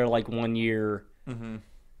he's only there like 1 year.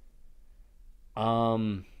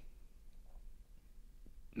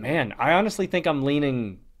 Man, I honestly think I'm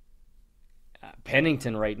leaning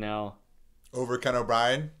Pennington right now over Ken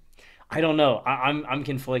O'Brien. I don't know. I'm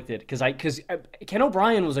conflicted because Ken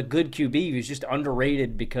O'Brien was a good QB. He was just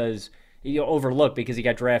underrated because overlooked because he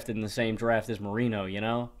got drafted in the same draft as Marino.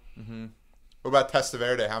 What about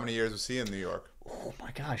Testaverde? How many years was he in New York? Oh my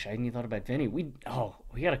gosh, I hadn't even thought about Vinny. We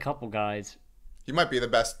got a couple guys. He might be the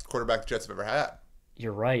best quarterback the Jets have ever had.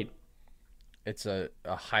 You're right. It's a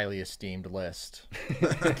highly esteemed list.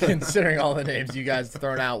 Considering all the names you guys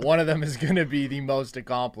thrown out, one of them is going to be the most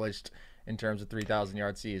accomplished in terms of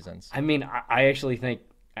 3,000-yard seasons. I mean, I actually think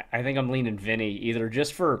I'm leaning Vinny either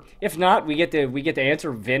just for, if not, we get to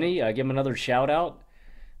answer Vinny, give him another shout out.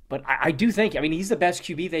 But I do think, he's the best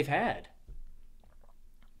QB they've had.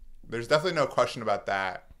 There's definitely no question about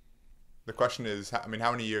that. The question is, how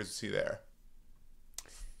many years is he there?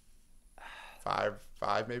 5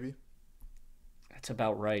 maybe. That's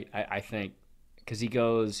about right, I think, because he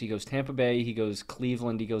goes Tampa Bay, he goes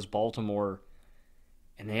Cleveland, he goes Baltimore,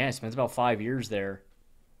 and he spends about 5 years there.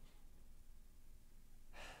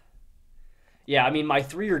 Yeah, my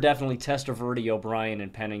 3 are definitely Testaverde, O'Brien,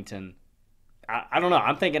 and Pennington. I don't know.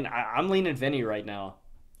 I'm thinking I'm leaning Vinny right now.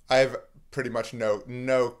 I have pretty much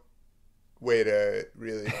no way to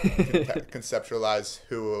really conceptualize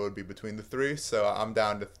who it would be between the three, so I'm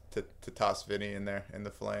down to toss Vinny in there in the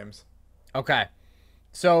Flames. Okay.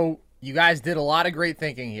 So you guys did a lot of great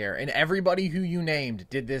thinking here, and everybody who you named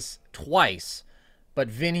did this twice, but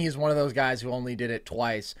Vinny is one of those guys who only did it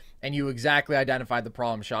twice, and you exactly identified the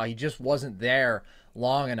problem, Shaw. He just wasn't there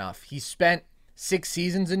long enough. He spent 6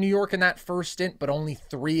 seasons in New York in that first stint, but only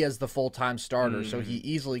 3 as the full-time starter, so he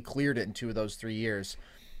easily cleared it in 2 of those 3 years.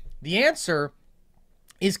 The answer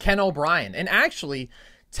is Ken O'Brien. And actually,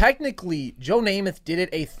 technically, Joe Namath did it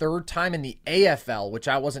a 3rd time in the AFL, which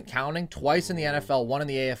I wasn't counting. Twice in the NFL, 1 in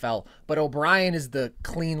the AFL. But O'Brien is the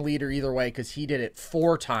clean leader either way because he did it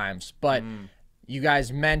 4 times. But you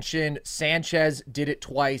guys mentioned Sanchez did it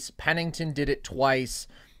twice. Pennington did it twice.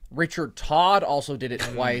 Richard Todd also did it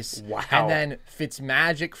twice. Wow. And then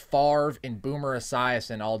Fitzmagic, Favre, and Boomer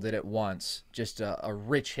Esiason all did it once. Just a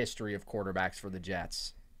rich history of quarterbacks for the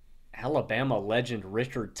Jets. Alabama legend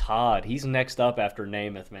Richard Todd. He's next up after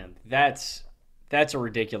Namath, man. That's a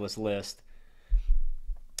ridiculous list.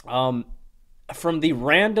 From the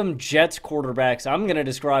random Jets quarterbacks, I'm going to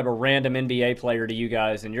describe a random NBA player to you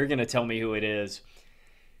guys, and you're going to tell me who it is.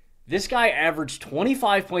 This guy averaged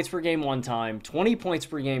 25 points per game 1 time, 20 points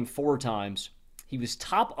per game 4 times. He was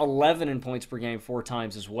top 11 in points per game 4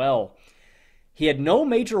 times as well. He had no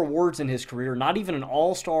major awards in his career, not even an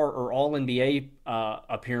All-Star or All-NBA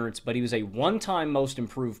appearance, but he was a 1-time Most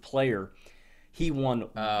Improved player. He won...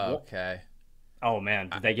 okay. Oh, man.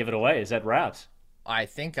 Did they give it away? Is that Raps? I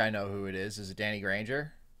think I know who it is. Is it Danny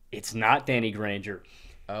Granger? It's not Danny Granger.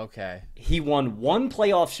 Okay. He won 1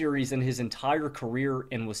 playoff series in his entire career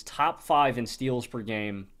and was top 5 in steals per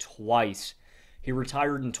game twice. He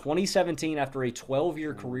retired in 2017 after a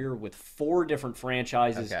 12-year career with 4 different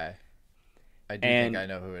franchises. Okay. I do think I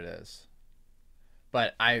know who it is.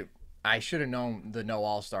 But I should have known the no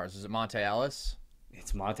All-Stars. Is it Monte Ellis?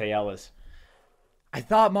 It's Monte Ellis. I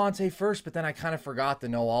thought Monte first, but then I kind of forgot the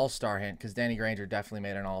no All-Star hint because Danny Granger definitely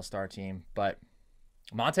made an All-Star team. But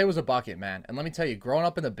Monte was a bucket, man. And let me tell you, growing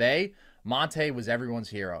up in the Bay, Monte was everyone's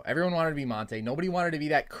hero. Everyone wanted to be Monte. Nobody wanted to be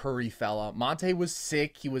that Curry fella. Monte was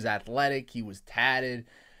sick. He was athletic. He was tatted.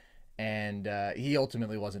 And he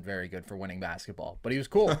ultimately wasn't very good for winning basketball. But he was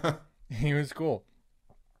cool. He was cool.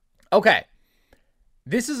 Okay.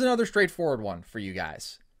 This is another straightforward one for you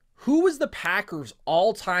guys. Who was the Packers'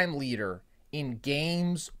 all-time leader in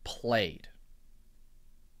games played?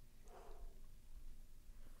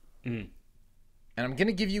 And I'm going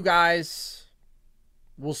to give you guys,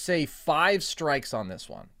 we'll say 5 strikes on this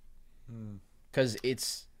one. Because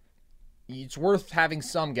it's worth having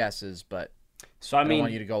some guesses, but so I don't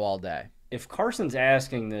want you to go all day. If Carson's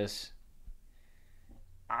asking this,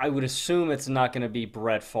 I would assume it's not going to be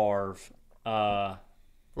Brett Favre.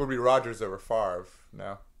 Would be Rodgers over Favre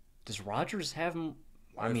now. Does Rodgers have him?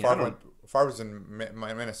 Favre was in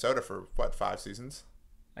Minnesota for, 5 seasons?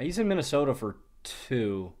 He's in Minnesota for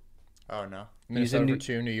 2. Oh, no. Minnesota for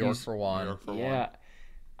 2, New York for 1. New York for 1. Yeah.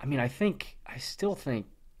 I still think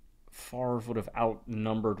Favre would have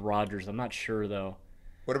outnumbered Rodgers. I'm not sure, though.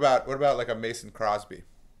 What about like a Mason Crosby?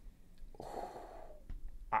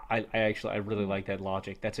 I really like that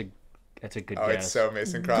logic. That's a good guess. It's so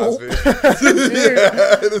Mason Crosby. Dude,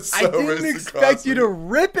 so I didn't Mason expect Crosby. you to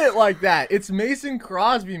rip it like that. It's Mason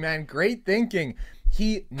Crosby, man. Great thinking.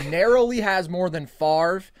 He narrowly has more than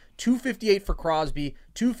Favre. 258 for Crosby,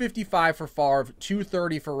 255 for Favre,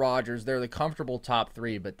 230 for Rodgers. They're the comfortable top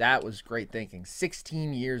 3, but that was great thinking.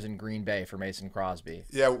 16 years in Green Bay for Mason Crosby.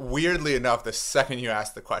 Yeah, weirdly enough, the second you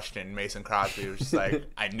asked the question, Mason Crosby was just like,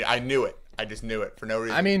 I knew it. I just knew it for no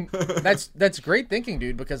reason. I mean, that's great thinking,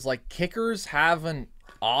 dude, because like kickers have an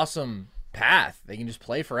awesome path. They can just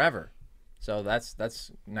play forever. So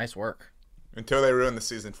that's nice work. Until they ruin the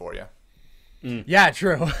season for you. Yeah,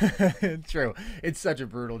 true. True. It's such a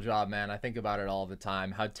brutal job, man. I think about it all the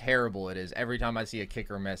time, how terrible it is. Every time I see a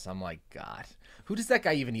kicker miss, I'm like, God, who does that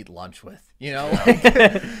guy even eat lunch with? You know,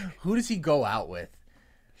 like, who does he go out with?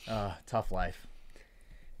 Tough life.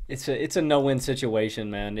 It's a no-win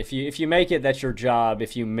situation, man. If you make it, that's your job.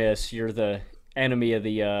 If you miss, you're the enemy of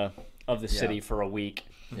the city for a week.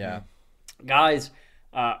 Yeah. Guys,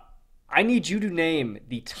 I need you to name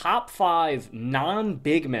the top 5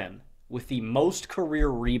 non-big men with the most career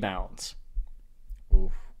rebounds.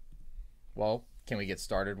 Oof. Well, can we get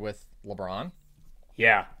started with LeBron?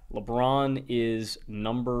 Yeah, LeBron is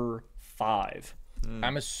number 5.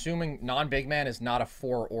 I'm assuming non-big man is not a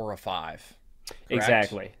 4 or a 5. Correct?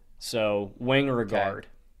 Exactly. So wing or a guard.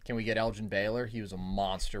 Can we get Elgin Baylor? He was a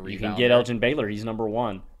monster rebounder. You can get Elgin Baylor. He's number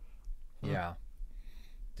 1. Yeah.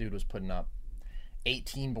 Dude was putting up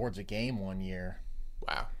 18 boards a game one year.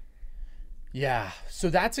 Wow. Yeah. So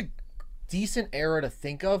that's a decent era to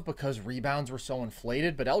think of because rebounds were so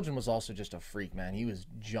inflated, but Elgin was also just a freak, man. He was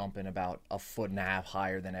jumping about 1.5 foot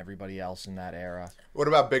higher than everybody else in that era. What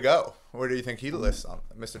about Big O? Where do you think he lists on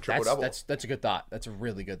Mr. Triple Double? That's a good thought. That's a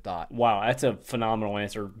really good thought. Wow, that's a phenomenal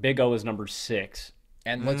answer. Big O is number 6.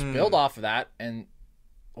 And let's build off of that. And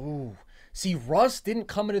see, Russ didn't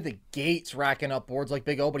come into the gates racking up boards like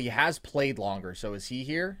Big O, but he has played longer. So is he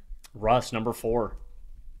here? Russ, number 4.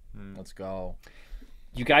 Let's go.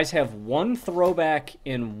 You guys have one throwback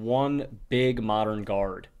and one big modern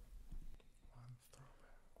guard.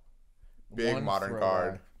 Big modern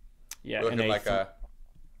guard. Yeah, looking like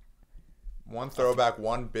one throwback,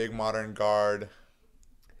 one big modern guard.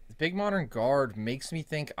 The big modern guard makes me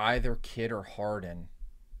think either Kidd or Harden.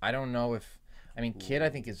 I don't know if... I mean, Kidd, I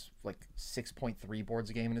think, is like 6.3 boards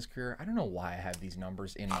a game in his career. I don't know why I have these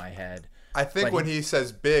numbers in my head. I think when he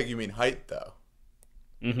says big, you mean height, though.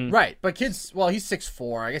 Mm-hmm. Right, but Kidd's, well, he's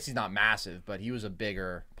 6'4". I guess he's not massive, but he was a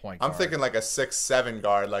bigger point guard. I'm thinking like a 6'7"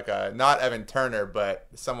 guard, like a not Evan Turner, but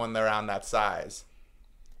someone around that size.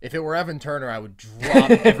 If it were Evan Turner, I would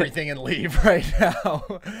drop everything and leave right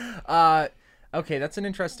now. Okay, that's an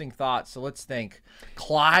interesting thought. So let's think.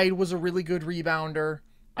 Clyde was a really good rebounder.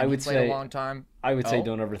 I would say a long time. I would say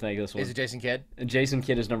don't overthink this one. Is it Jason Kidd? Jason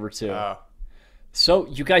Kidd is number 2. So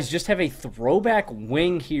you guys just have a throwback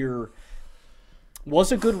wing here.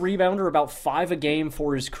 Was a good rebounder, about 5 a game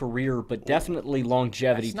for his career, but definitely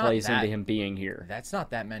longevity plays into him being here. That's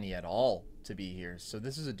not that many at all to be here. So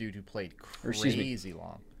this is a dude who played crazy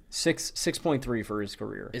long. 6.3 for his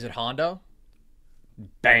career. Is it Hondo?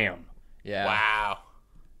 Bam. Yeah. Wow.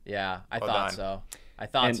 Yeah, I thought so. I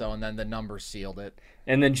thought so, and then the numbers sealed it.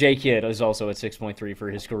 And then J. Kidd is also at 6.3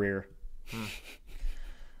 for his career.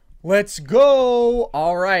 Let's go.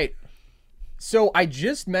 All right. So I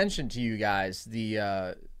just mentioned to you guys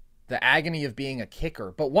the agony of being a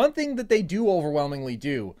kicker, but one thing that they do overwhelmingly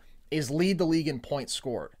do is lead the league in points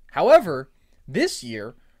scored. However, this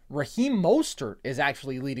year, Raheem Mostert is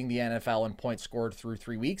actually leading the NFL in points scored through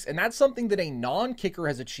 3 weeks, and that's something that a non-kicker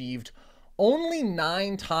has achieved only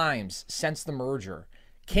 9 times since the merger.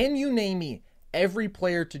 Can you name me every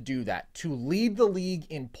player to do that, to lead the league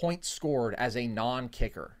in points scored as a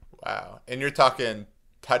non-kicker? Wow. And you're talking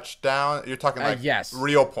touchdown? You're talking like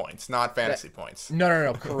real points, not fantasy points.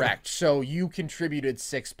 No, correct. So you contributed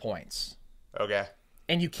 6 points. Okay.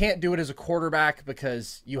 And you can't do it as a quarterback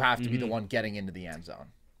because you have to be the one getting into the end zone.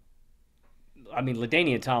 I mean,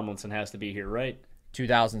 LaDainian Tomlinson has to be here, right?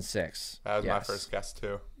 2006. That was my first guess,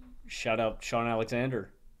 too. Shout out Sean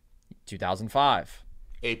Alexander. 2005.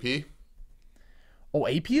 AP? Oh,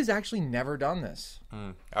 AP has actually never done this.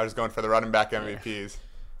 I was going for the running back MVPs.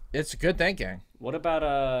 It's good thinking. What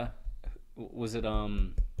about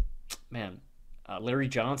Larry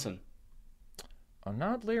Johnson? Oh,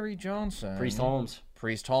 not Larry Johnson. Priest Holmes.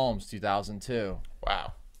 2002.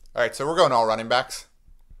 Wow. All right, so we're going all running backs.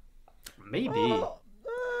 Maybe.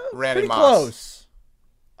 Randy Pretty Moss. Close.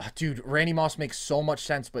 Dude, Randy Moss makes so much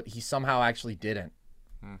sense, but he somehow actually didn't.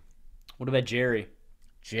 What about Jerry?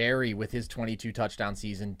 Jerry, with his 22 touchdown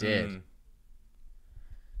season, did.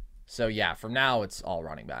 So, yeah, from now, it's all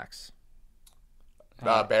running backs.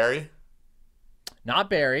 Barry? Not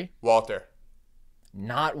Barry. Walter?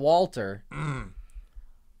 Not Walter.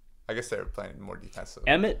 I guess they were playing more defensive.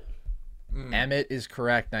 Emmett? Emmett is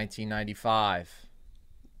correct, 1995.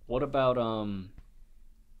 What about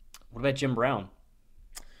Jim Brown?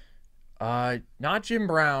 Not Jim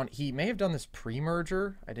Brown. He may have done this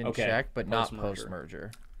pre-merger. I didn't check, but not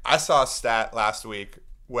post-merger. I saw a stat last week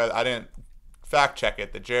where I didn't fact check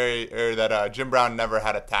it that Jim Brown never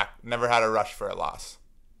had a rush for a loss.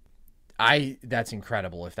 That's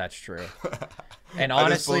incredible if that's true. And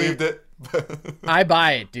honestly, I just believed it. I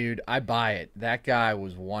buy it, dude. I buy it. That guy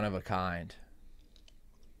was one of a kind.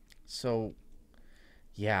 So,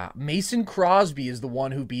 yeah, Mason Crosby is the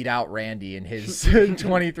one who beat out Randy in his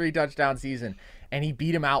 23 touchdown season, and he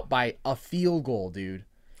beat him out by a field goal, dude.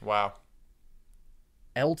 Wow.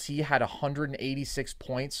 LT had 186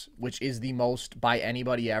 points, which is the most by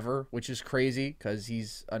anybody ever, which is crazy because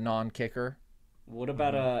he's a non-kicker. What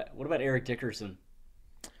about Eric Dickerson?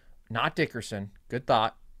 Not Dickerson. Good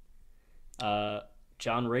thought.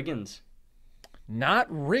 John Riggins. Not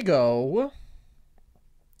Riggo.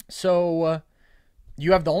 So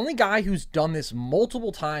you have the only guy who's done this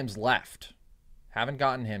multiple times left. Haven't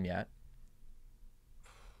gotten him yet.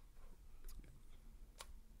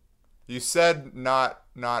 You said not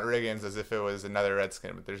Riggins as if it was another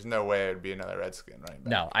Redskin, but there's no way it would be another Redskin running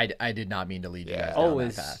back. No, I did not mean to lead you guys down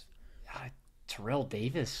that path. Terrell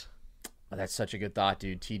Davis. Oh, that's such a good thought,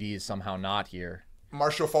 dude. TD is somehow not here.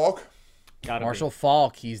 Marshall Faulk. Marshall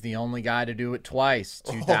Faulk. He's the only guy to do it twice.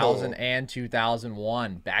 2000 and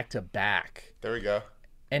 2001. Back to back. There we go.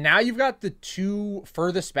 And now you've got the two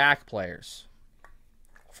furthest back players.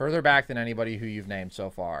 Further back than anybody who you've named so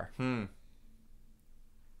far.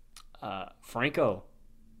 Franco.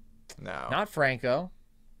 No. Not Franco.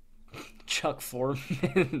 Chuck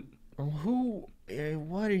Foreman. Who?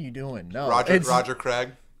 What are you doing? No. Roger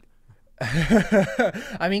Craig.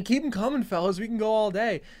 I mean, keep them coming, fellas. We can go all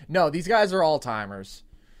day. No, these guys are all-timers.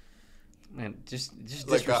 Man, just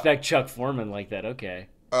disrespect Chuck Foreman like that. Okay.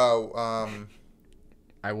 I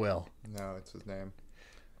will. No, it's his name.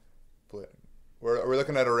 Are we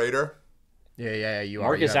looking at a Raider? Yeah.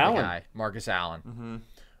 Marcus Allen. Guy. Marcus Allen. Mm-hmm.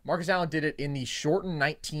 Marcus Allen did it in the shortened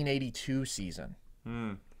 1982 season.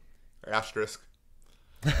 Asterisk.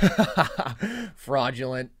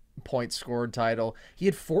 Fraudulent points scored title. He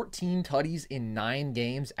had 14 tutties in 9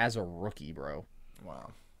 games as a rookie, bro.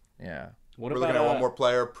 Wow. Yeah. We're looking at one more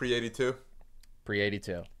player, pre-82?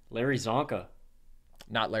 Pre-82. Larry Zonka.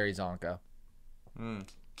 Not Larry Zonka.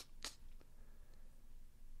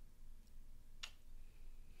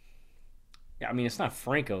 Yeah, I mean, it's not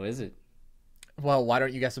Franco, is it? Well, why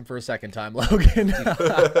don't you guess him for a second time, Logan?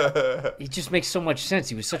 It just makes so much sense.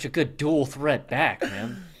 He was such a good dual threat back,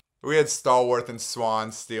 man. We had Stallworth and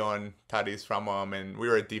Swan stealing tutties from him, and we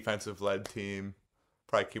were a defensive-led team,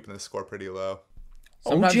 probably keeping the score pretty low.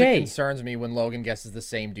 Sometimes it concerns me when Logan guesses the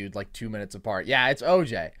same dude like 2 minutes apart. Yeah, it's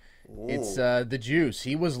OJ. Ooh. It's the juice.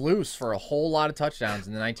 He was loose for a whole lot of touchdowns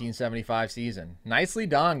in the 1975 season. Nicely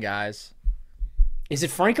done, guys. Is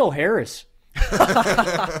it Franco Harris?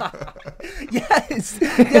 Yes,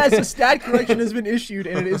 a stat correction has been issued,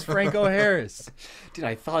 and it is Franco Harris. Dude,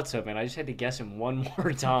 I thought so, man. I just had to guess him one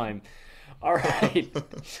more time. All right,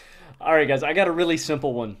 guys. I got a really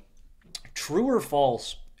simple one. True or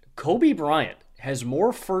false? Kobe Bryant has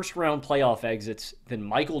more first-round playoff exits than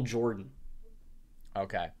Michael Jordan.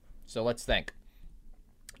 Okay, so let's think.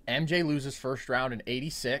 MJ loses first round in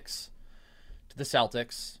 '86 to the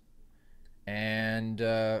Celtics, and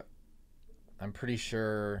I'm pretty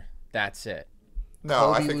sure that's it.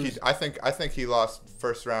 No, I think he lost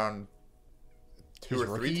first round two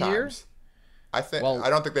or three times. I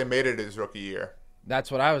don't think they made it his rookie year.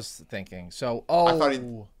 That's what I was thinking. So, I thought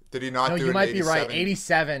did he not do it in 87? No, you might be right.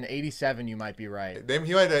 87, you might be right.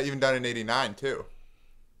 He might have even done it in 89 too.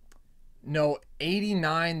 No,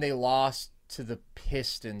 89 they lost to the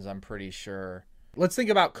Pistons, I'm pretty sure. Let's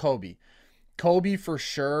think about Kobe. Kobe for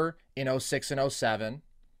sure in 06 and 07.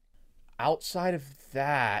 Outside of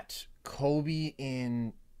that, Kobe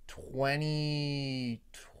in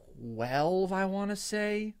 2012, I want to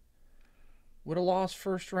say, would have lost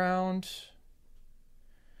first round.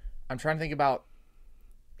 I'm trying to think about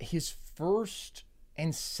his first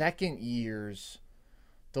and second years.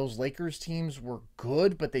 Those teams were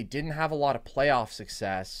good, but they didn't have a lot of playoff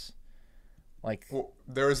success.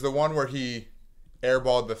 There was the one where he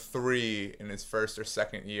airballed the 3 in his first or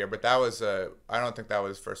second year, but that was I don't think that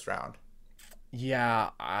was first round.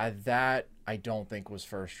 Yeah, that I don't think was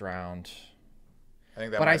first round. I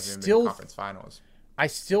think that might have been conference finals. I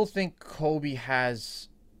still think Kobe has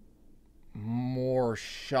more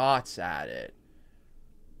shots at it.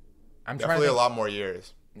 Definitely a lot more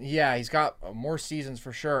years. Yeah, he's got more seasons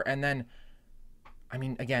for sure. And then, I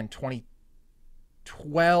mean, again,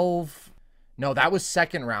 2012. No, that was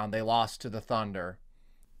second round. They lost to the Thunder.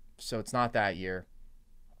 So it's not that year.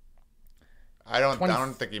 I don't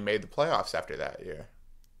think he made the playoffs after that year.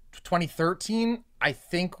 2013, I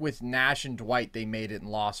think with Nash and Dwight, they made it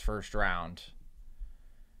and lost first round.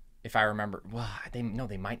 If I remember. Well, they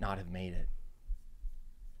might not have made it.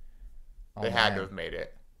 They had to have made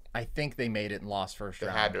it. I think they made it and lost first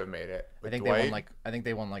round. They had to have made it. I think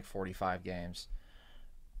they won like 45 games.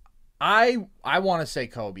 I want to say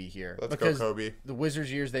Kobe here. Let's go Kobe. The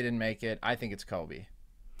Wizards years they didn't make it. I think it's Kobe.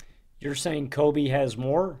 You're saying Kobe has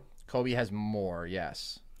more? Kobe has more,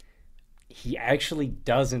 yes. He actually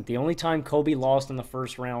doesn't. The only time Kobe lost in the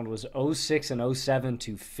first round was 06 and 07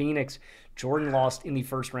 to Phoenix. Jordan lost in the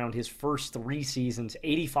first round his first 3 seasons,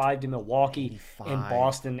 85 to Milwaukee and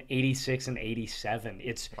Boston, 86 and 87.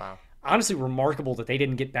 It's honestly remarkable that they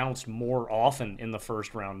didn't get bounced more often in the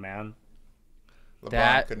first round, man.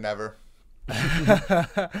 LeBron could never.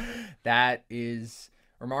 That is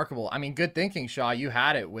remarkable. I mean, good thinking, Shaw. You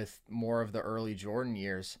had it with more of the early Jordan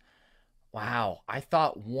years. Wow. I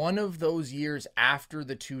thought one of those years after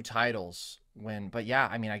the 2 titles but yeah,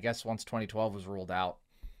 I mean, I guess once 2012 was ruled out.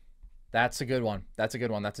 That's a good one. That's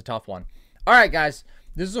a tough one. All right, guys.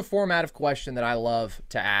 This is a format of question that I love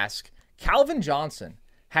to ask. Calvin Johnson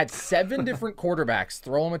had 7 different quarterbacks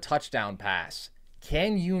throw him a touchdown pass.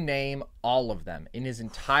 Can you name all of them in his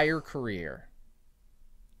entire career?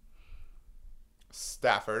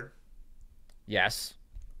 Stafford. Yes.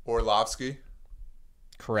 Orlovsky.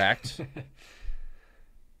 Correct.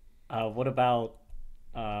 What about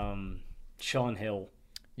Sean Hill?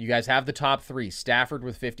 You guys have the top 3. Stafford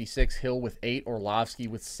with 56, Hill with 8, Orlovsky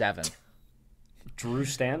with 7. Drew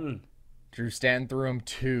Stanton. Drew Stanton threw him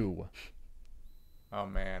 2. Oh,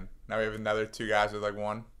 man. Now we have another 2 guys with like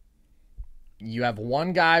 1. You have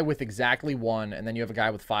 1 guy with exactly 1, and then you have a guy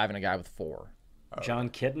with 5 and a guy with 4. John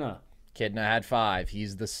Kidna. Kidna had 5.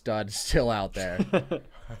 He's the stud still out there.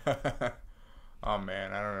 Oh,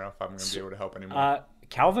 man. I don't know if I'm going to be able to help anymore.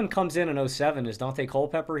 Calvin comes in 07. Is Dante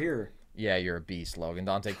Culpepper here? Yeah, you're a beast, Logan.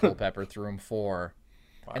 Dante Culpepper threw him 4.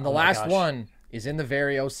 Wow. And the last one is in the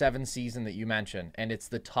very 07 season that you mentioned, and it's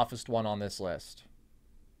the toughest one on this list.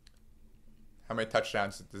 How many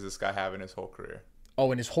touchdowns does this guy have in his whole career?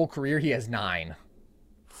 Oh, in his whole career, he has 9.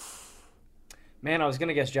 Man, I was going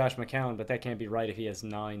to guess Josh McCown, but that can't be right if he has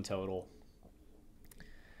 9 total.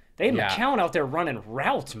 They had McCown out there running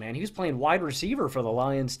routes, man. He was playing wide receiver for the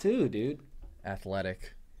Lions too, dude.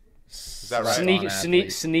 Athletic. Is that right?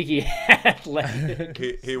 Sneaky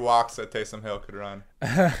athletic. He walks that Taysom Hill could run.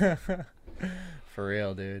 For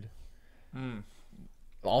real, dude.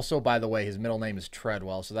 Also, by the way, his middle name is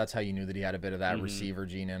Treadwell, so that's how you knew that he had a bit of that receiver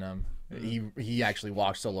gene in him. He actually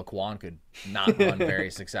walked so Laquan could not run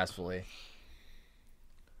very successfully.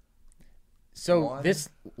 So this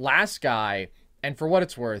last guy, and for what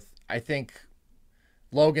it's worth, I think,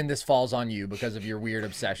 Logan, this falls on you because of your weird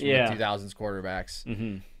obsession with 2000s quarterbacks.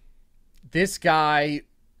 Mm-hmm. This guy,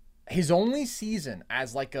 his only season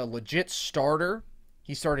as like a legit starter,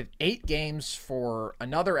 he started 8 games for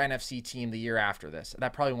another NFC team the year after this.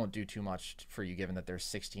 That probably won't do too much for you given that there's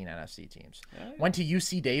 16 NFC teams. Went to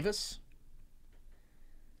UC Davis.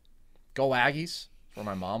 Go Aggies, where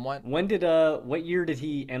my mom went. What year did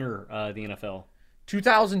he enter the NFL?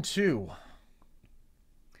 2002.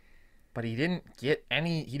 But he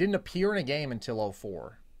didn't appear in a game until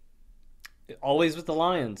 04. Always with the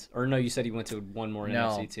Lions. Or no, you said he went to one more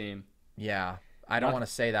NFC team. Yeah. I don't want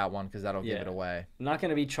to say that one because that'll give it away. Not going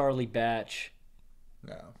to be Charlie Batch.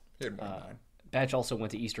 No. He had more than 9. Batch also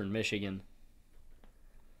went to Eastern Michigan.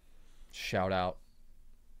 Shout out.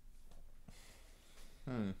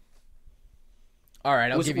 All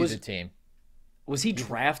right, I'll give you the team. Was he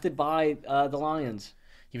drafted by the Lions?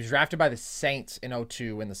 He was drafted by the Saints in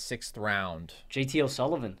 2002 in the 6th round. JT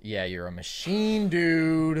O'Sullivan. Yeah, you're a machine,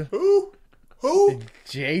 dude. Who?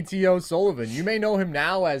 JT O'Sullivan. You may know him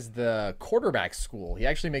now as the quarterback school. He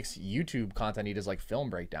actually makes YouTube content. He does like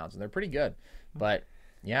film breakdowns, and they're pretty good. But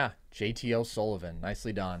yeah, JT O'Sullivan.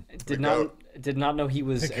 Nicely done. Did not know he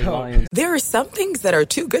was a Lions. There are some things that are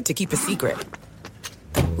too good to keep a secret.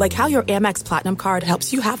 Like how your Amex Platinum card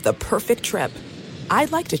helps you have the perfect trip.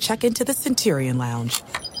 I'd like to check into the Centurion Lounge.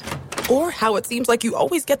 Or how it seems like you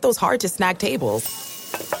always get those hard-to-snag tables.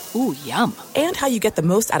 Ooh, yum. And how you get the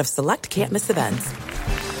most out of select can't-miss events.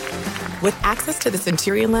 With access to the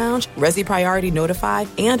Centurion Lounge, Resi Priority Notify,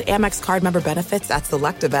 and Amex card member benefits at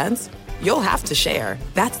select events, you'll have to share.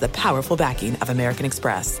 That's the powerful backing of American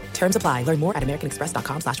Express. Terms apply. Learn more at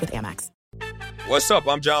americanexpress.com/withAmex. What's up?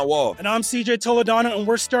 I'm John Wall. And I'm CJ Toledano, and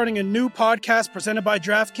we're starting a new podcast presented by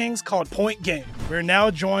DraftKings called Point Game. We're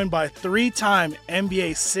now joined by 3-time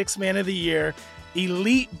NBA Sixth Man of the Year,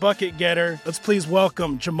 elite bucket getter. Let's please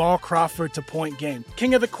welcome Jamal Crawford to Point Game.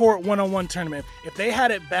 King of the Court one-on-one tournament. If they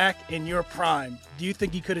had it back in your prime, do you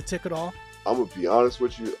think you could have took it all? I'm going to be honest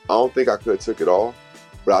with you. I don't think I could have took it all,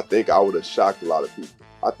 but I think I would have shocked a lot of people.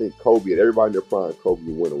 I think Kobe and everybody in their prime, Kobe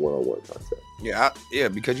would win a one-on-one contest. Yeah,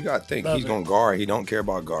 because you got to think, he's going to guard. He don't care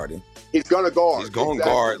about guarding. He's going to guard. He's going to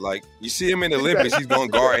guard. Like, you see him in the Olympics, he's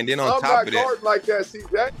going to guard. And then on top of that. I'm not guarding like that,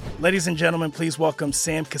 CJ. Ladies and gentlemen, please welcome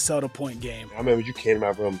Sam Cassell to Point Game. I remember you came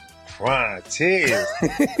out from prime 10.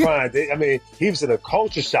 I mean, he was in a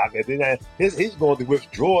culture shock. And then he's going through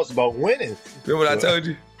withdrawals about winning. Remember what I told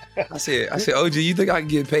you? I said, OG, you think I can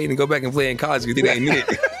get paid and go back and play in college? You think I ain't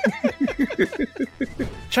it?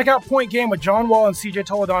 Check out Point Game with John Wall and CJ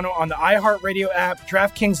Toledano on the iHeartRadio app,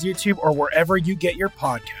 DraftKings YouTube, or wherever you get your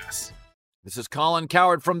podcasts. This is Colin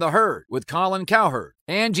Cowherd from The Herd with Colin Cowherd.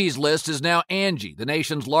 Angie's List is now Angie, the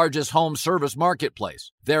nation's largest home service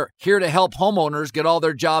marketplace. They're here to help homeowners get all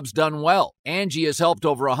their jobs done well. Angie has helped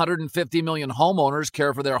over 150 million homeowners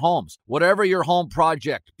care for their homes. Whatever your home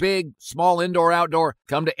project, big, small, indoor, outdoor,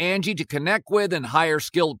 come to Angie to connect with and hire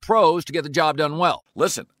skilled pros to get the job done well.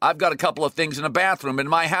 Listen, I've got a couple of things in a bathroom in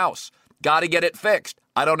my house. Got to get it fixed.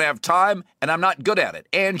 I don't have time, and I'm not good at it.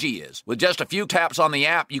 Angie is. With just a few taps on the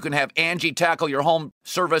app, you can have Angie tackle your home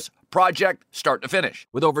service project start to finish.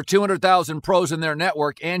 With over 200,000 pros in their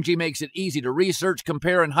network, Angie makes it easy to research,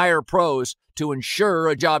 compare, and hire pros to ensure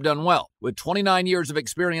a job done well. With 29 years of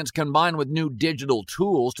experience combined with new digital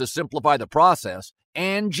tools to simplify the process,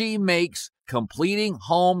 Angie makes completing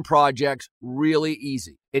home projects really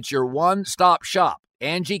easy. It's your one-stop shop.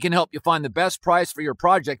 Angie can help you find the best price for your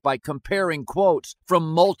project by comparing quotes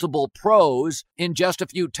from multiple pros in just a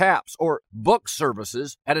few taps, or book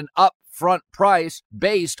services at an upfront price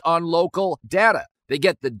based on local data. They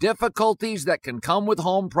get the difficulties that can come with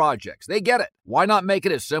home projects. They get it. Why not make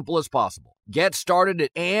it as simple as possible? Get started at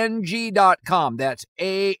Angie.com. That's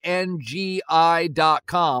ANGI.com,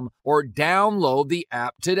 or download the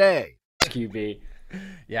app today. QB.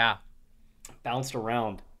 Yeah. Bounced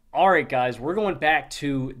around. All right, guys, we're going back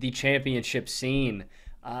to the championship scene.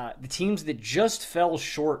 The teams that just fell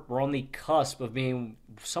short were on the cusp of being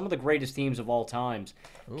some of the greatest teams of all times.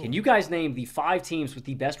 Ooh. Can you guys name the 5 teams with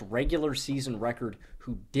the best regular season record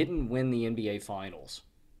who didn't win the NBA Finals?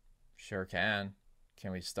 Sure can.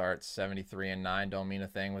 Can we start 73-9? Don't mean a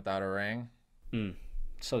thing without a ring.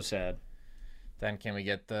 So sad. Then can we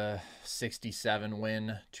get the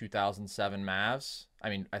 67-win 2007 Mavs? I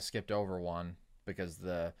mean, I skipped over one because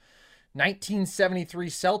the 1973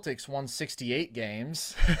 Celtics won 68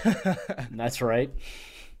 games. That's right.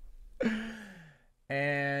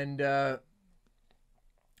 And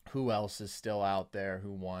who else is still out there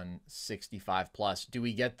who won 65 plus? Do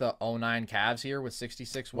we get the 09 Cavs here with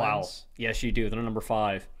 66 wins? Wow. Yes, you do. They're number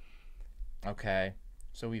 5. Okay.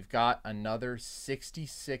 So we've got another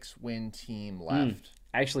 66-win team left.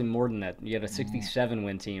 Actually, more than that. You got a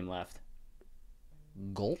 67-win team left.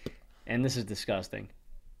 Gulp. And this is disgusting.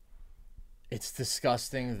 It's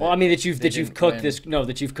disgusting. Well, I mean that you've cooked this. No,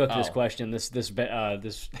 that you've cooked this question this this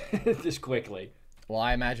quickly. Well,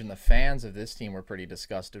 I imagine the fans of this team were pretty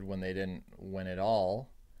disgusted when they didn't win it all.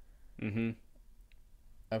 Mm-hmm.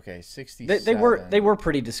 Okay, 67. They were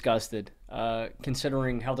pretty disgusted,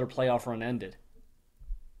 considering how their playoff run ended.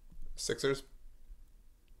 Sixers?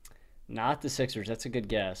 Not the Sixers. That's a good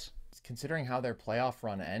guess. Considering how their playoff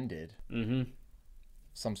run ended. Mm-hmm.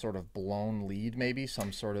 Some sort of blown lead, maybe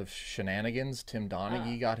some sort of shenanigans. Tim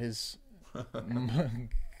Donaghy got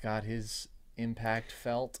his impact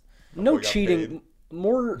felt. No cheating,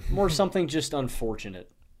 more something just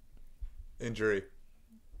unfortunate. Injury.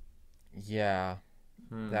 Yeah,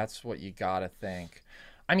 that's what you gotta think.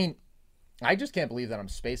 I mean, I just can't believe that I'm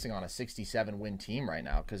spacing on a 67-win team right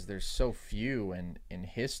now because there's so few in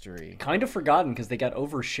history. Kind of forgotten because they got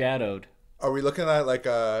overshadowed. Are we looking at like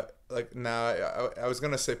now? I was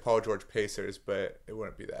gonna say Paul George Pacers, but it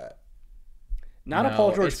wouldn't be that. Not a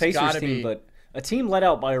Paul George Pacers team, but a team led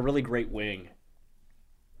out by a really great wing.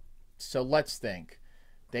 So let's think.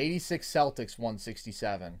 The 86 Celtics won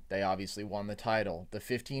 67. They obviously won the title. The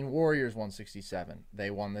 15 Warriors won 67. They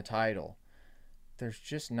won the title. There's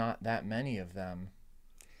just not that many of them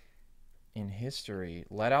in history.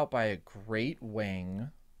 Led out by a great wing.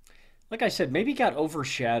 Like I said, maybe got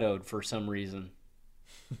overshadowed for some reason.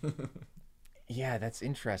 Yeah, that's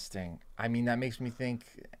interesting. I mean, that makes me think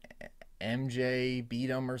MJ beat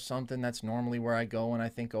him or something. That's normally where I go when I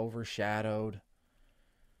think overshadowed.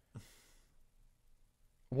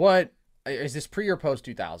 What is this, pre or post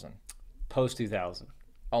 2000? Post 2000.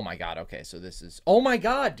 Oh my God. Okay, so this is. Oh my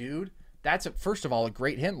God, dude. That's first of all a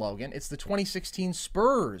great hint, Logan. It's the 2016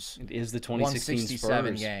 Spurs. It is the 2016 won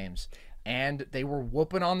 67 Spurs. Games, and they were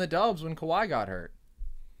whooping on the Dubs when Kawhi got hurt.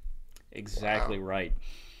 Exactly right.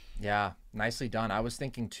 Yeah, nicely done. I was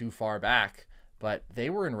thinking too far back, but they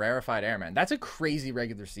were in rarefied air, man. That's a crazy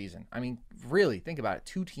regular season. I mean, really, think about it.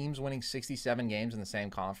 2 teams winning 67 games in the same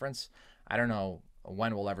conference. I don't know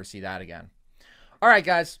when we'll ever see that again. All right,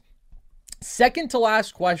 guys. Second to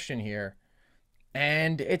last question here,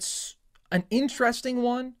 and it's an interesting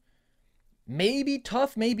one. Maybe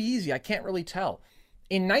tough, maybe easy. I can't really tell.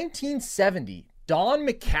 In 1970, Don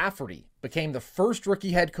McCafferty became the first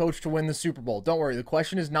rookie head coach to win the Super Bowl. Don't worry, the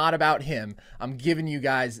question is not about him. I'm giving you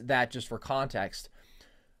guys that just for context.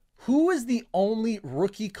 Who is the only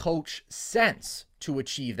rookie coach since to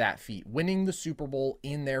achieve that feat, winning the Super Bowl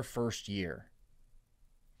in their first year?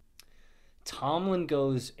 Tomlin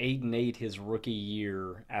goes 8-8 his rookie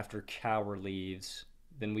year after Cowher leaves.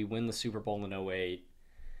 Then we win the Super Bowl in 2008.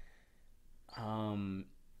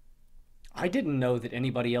 I didn't know that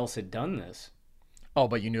anybody else had done this. Oh,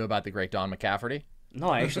 but you knew about the great Don McCafferty? No,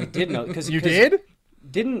 I actually did know. You did?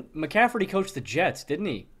 Didn't McCafferty coach the Jets, didn't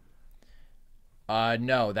he?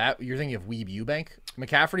 No, that you're thinking of Weeb Eubank.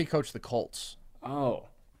 McCafferty coached the Colts. Oh.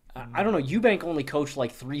 I don't know. Eubank only coached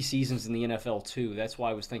like 3 seasons in the NFL too. That's why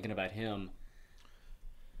I was thinking about him.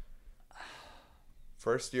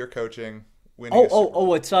 First year coaching.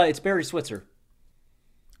 It's Barry Switzer.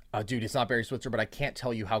 Dude, it's not Barry Switzer, but I can't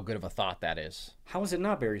tell you how good of a thought that is. How is it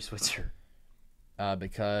not Barry Switzer?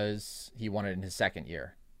 Because he won it in his second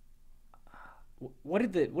year. What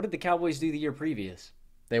did the Cowboys do the year previous?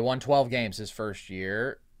 They won 12 games his first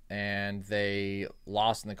year, and they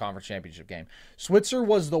lost in the conference championship game. Switzer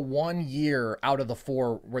was the 1 year out of the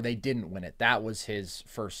 4 where they didn't win it. That was his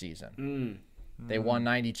first season. They won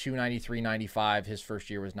 92, 93, 95. His first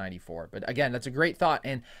year was 94. But again, that's a great thought.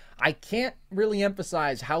 And I can't really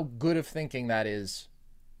emphasize how good of thinking that is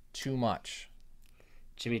too much.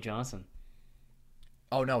 Jimmy Johnson.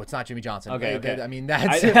 Oh, no, it's not Jimmy Johnson. Okay. I mean,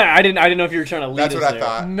 that's... I didn't know if you were trying to lead That's us what there. I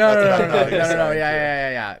thought. No.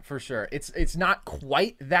 Yeah, for sure. It's not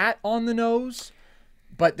quite that on the nose,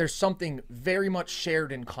 but there's something very much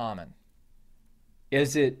shared in common.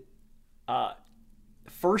 Is it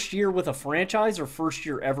first year with a franchise or first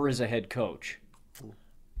year ever as a head coach?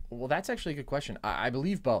 Well, that's actually a good question. I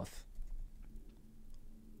believe both.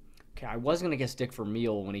 Okay, I was going to guess Dick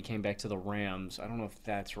Vermeil when he came back to the Rams. I don't know if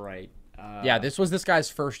that's right. Yeah, this was this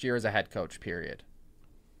guy's first year as a head coach, period.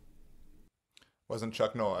 Wasn't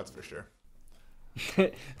Chuck Noll, that's for sure.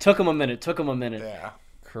 Took him a minute. Yeah.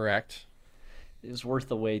 Correct. It was worth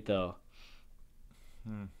the wait, though.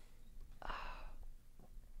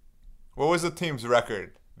 What was the team's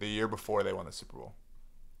record the year before they won the Super Bowl?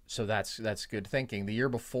 So that's good thinking. The year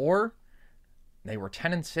before, they were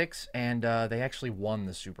 10-6, and they actually won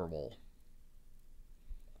the Super Bowl.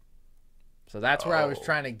 So that's where I was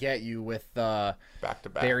trying to get you with the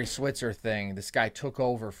back-to-back Barry Switzer thing. This guy took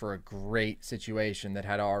over for a great situation that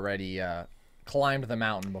had already climbed the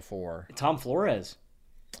mountain before. Tom Flores.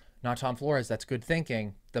 Not Tom Flores. That's good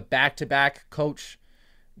thinking. The back-to-back coach,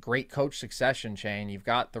 great coach succession chain. You've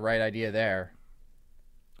got the right idea there.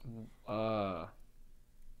 Who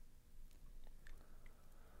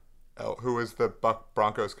was the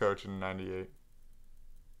Broncos coach in '98?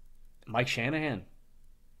 Mike Shanahan.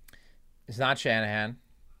 It's not Shanahan.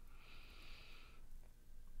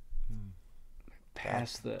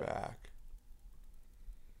 Pass the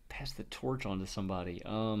torch on to somebody.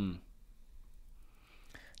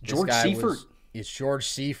 George Seifert. It's George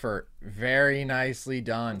Seifert. Very nicely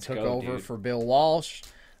done. Let's Took go, over dude. for Bill Walsh.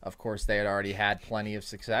 Of course, they had already had plenty of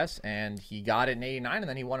success, and he got it in '89, and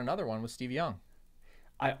then he won another one with Steve Young.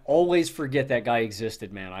 I always forget that guy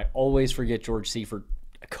existed, man. I always forget George Seifert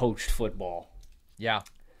coached football. Yeah.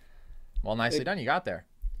 Well, nicely done. You got there.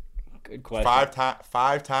 Good question.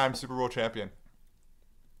 Five-time Super Bowl champion.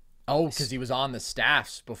 Oh, because he was on the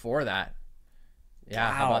staffs before that. Yeah,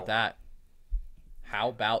 Wow. how about that? How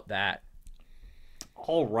about that?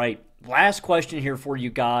 All right. Last question here for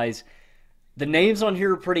you guys. The names on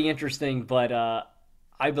here are pretty interesting, but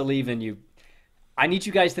I believe in you. I need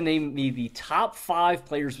you guys to name me the top 5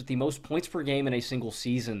 players with the most points per game in a single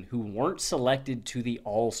season who weren't selected to the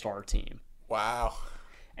All-Star team. Wow.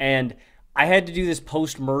 And I had to do this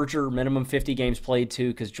post-merger minimum 50 games played too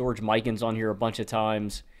because George Mikan's on here a bunch of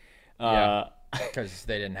times. Yeah, because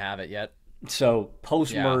they didn't have it yet. So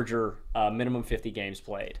post-merger, minimum 50 games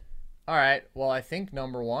played. All right. Well, I think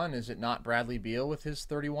number 1, is it not Bradley Beal with his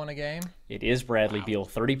 31 a game? It is Bradley Beal,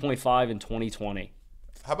 30.5 in 2020.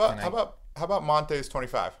 How about Monte's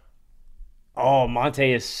 25? Oh,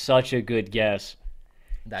 Monte is such a good guess.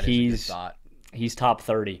 That is a good thought. He's top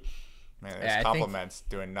 30. Man, those compliments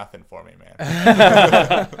doing nothing for me, man.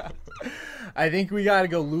 I think we got to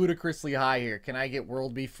go ludicrously high here. Can I get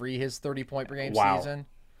World Be Free his 30-point per game season?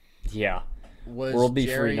 Yeah. Was World Be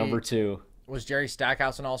Free, number 2. Was Jerry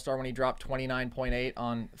Stackhouse an all-star when he dropped 29.8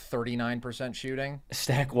 on 39% shooting?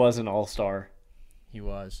 Stack was an all-star. He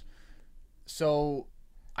was. So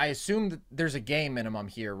I assume that there's a game minimum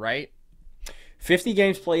here, right? 50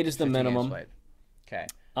 games played is the minimum. Okay.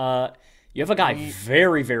 You have a guy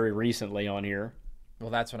very, very recently on here. Well,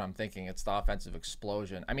 that's what I'm thinking. It's the offensive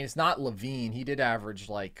explosion. I mean, it's not Levine. He did average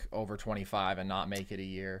like over 25 and not make it a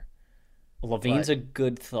year. Levine's a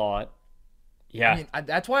good thought. Yeah. I mean,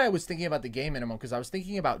 that's why I was thinking about the game minimum, because I was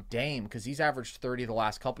thinking about Dame, because he's averaged 30 the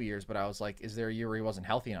last couple years, but I was like, is there a year where he wasn't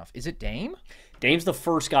healthy enough? Is it Dame? Dame's the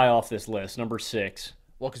first guy off this list, number 6.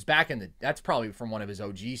 Well, because that's probably from one of his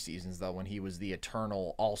OG seasons, though, when he was the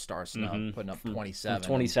eternal all-star snub, putting up 27. From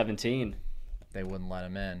 2017. They wouldn't let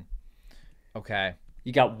him in. Okay.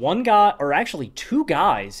 You got one guy, or actually 2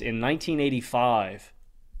 guys in 1985.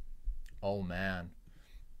 Oh, man.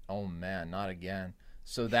 Oh, man, not again.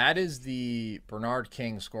 So that is the Bernard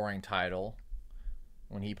King scoring title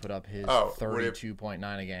when he put up his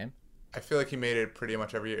 32.9 a game. I feel like he made it pretty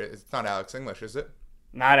much every year. It's not Alex English, is it?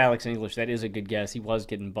 Not Alex English. That is a good guess. He was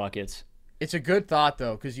getting buckets. It's a good thought,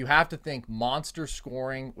 though, because you have to think monster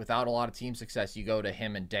scoring without a lot of team success. You go to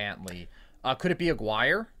him and Dantley. Could it be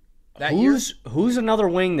Aguirre that year? Who's another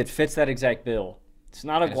wing that fits that exact bill? It's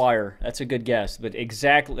not Aguirre. That's a good guess, but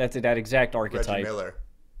that's that exact archetype. Reggie Miller.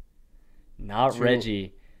 Not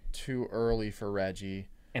Reggie. Too early for Reggie.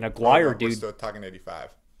 And Aguirre, dude. We're still talking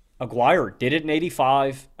 85. Aguirre did it in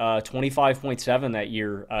 85, 25.7 that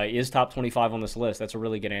year. Is top 25 on this list. That's a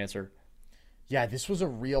really good answer. Yeah, this was a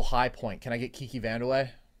real high point. Can I get Kiki Vanderlei?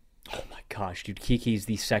 Oh my gosh, dude. Kiki's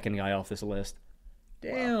the second guy off this list.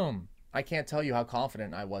 Damn. Wow. I can't tell you how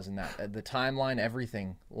confident I was in that. The timeline,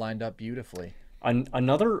 everything lined up beautifully.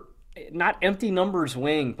 Another, not empty numbers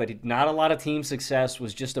wing, but not a lot of team success,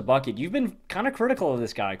 was just a bucket. You've been kind of critical of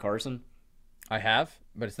this guy, Carson. I have,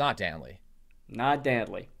 but it's not Dantley. Not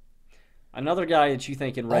Dantley. Another guy that you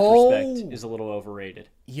think in retrospect is a little overrated.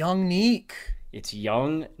 Young Neek. It's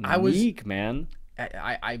young Neek, man.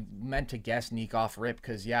 I meant to guess Neek off rip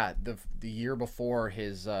because, yeah, the year before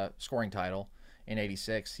his scoring title in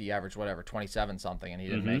 86, he averaged, 27-something, and he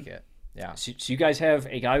didn't make it. Yeah. So you guys have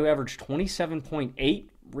a guy who averaged 27.8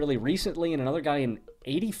 really recently and another guy in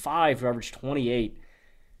 85 who averaged 28.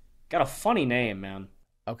 Got a funny name, man.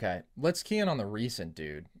 Okay. Let's key in on the recent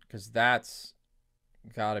dude because that's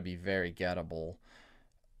got to be very gettable.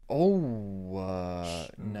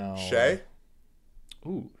 No. Shea?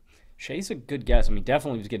 Ooh. Shea's a good guess. I mean,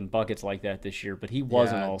 definitely was getting buckets like that this year, but he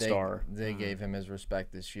was an all-star. They gave him his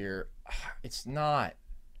respect this year. It's not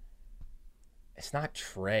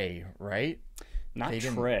Trey, right? Not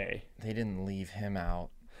Trey. They didn't leave him out.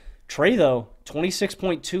 Trey, though,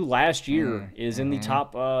 26.2 last year is in the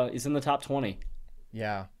top 20.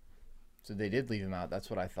 Yeah. So they did leave him out. That's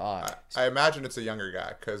what I thought. I imagine it's a younger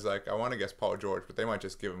guy because, I want to guess Paul George, but they might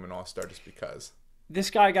just give him an all-star just because. This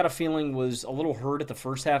guy, I got a feeling, was a little hurt at the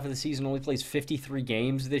first half of the season. Only plays 53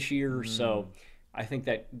 games this year, so I think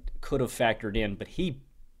that could have factored in. But he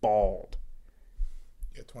balled.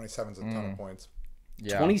 Yeah, 27's a ton of points.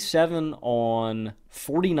 Yeah. 27 on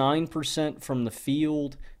 49% from the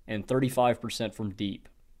field and 35% from deep.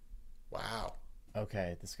 Wow.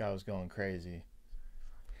 Okay, this guy was going crazy.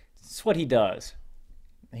 That's what he does.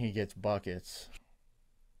 He gets buckets.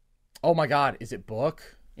 Oh my God, is it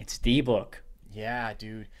Book? It's D-Book. Yeah,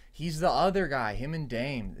 dude. He's the other guy, him and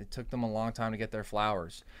Dame. It took them a long time to get their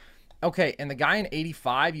flowers. Okay, and the guy in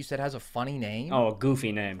 85 you said has a funny name? Oh, a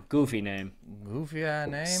goofy name. Goofy name. Goofy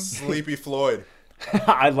name? Sleepy Floyd.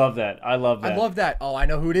 I love that. I love that. Oh, I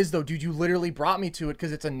know who it is, though. Dude, you literally brought me to it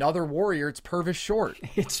because it's another Warrior. It's Purvis Short.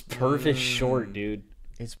 It's Purvis Short, dude.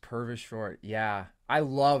 It's Purvis Short. Yeah. I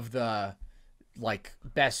love the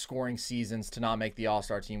best scoring seasons to not make the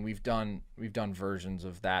All-Star team. We've done versions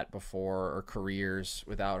of that before, or careers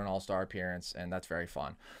without an All-Star appearance, and that's very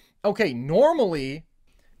fun. Okay, normally,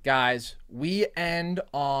 guys, we end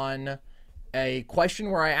on a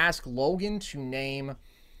question where I ask Logan to name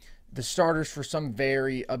the starters for some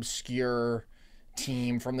very obscure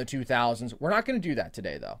team from the 2000s. We're not going to do that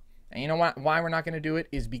today, though. And you know why we're not going to do it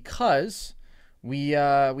is because we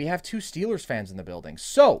have two Steelers fans in the building.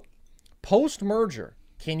 So, post-merger,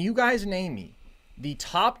 can you guys name me the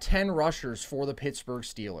top 10 rushers for the Pittsburgh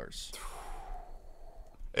Steelers?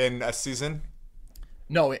 In a season?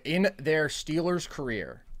 No, in their Steelers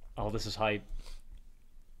career. Oh, this is hype.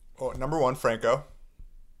 Oh, number 1, Franco.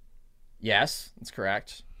 Yes, that's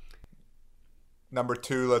correct. Number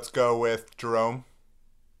 2, let's go with Jerome.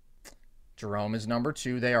 Jerome is number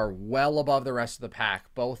 2. They are well above the rest of the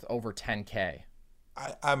pack, both over 10K.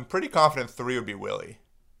 I'm pretty confident 3 would be Willie.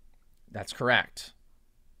 That's correct.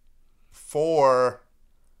 4,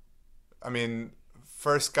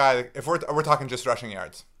 first guy, if we're talking just rushing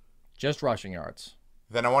yards. Just rushing yards.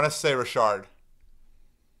 Then I want to say Rashard.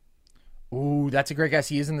 Ooh, that's a great guess.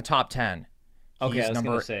 He is in the top 10. Okay, He's I was number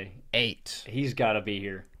going to say 8. He's got to be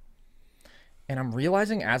here. And I'm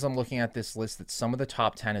realizing as I'm looking at this list that some of the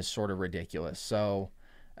top 10 is sort of ridiculous. So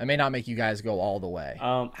I may not make you guys go all the way.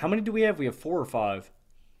 How many do we have? We have 4 or 5.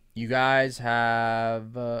 You guys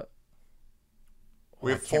have...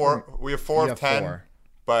 we have 4. We have 4 of 10. 4.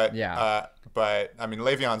 But yeah.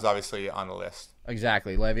 Le'Veon's obviously on the list.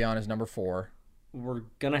 Exactly. Le'Veon is number 4. We're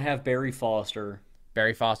going to have Barry Foster.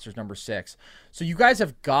 Barry Foster's number 6. So you guys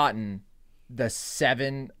have gotten the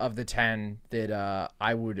 7 of the 10 that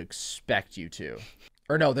I would expect you to.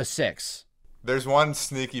 Or no, the 6. There's one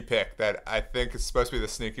sneaky pick that I think is supposed to be the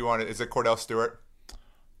sneaky one. Is it Cordell Stewart?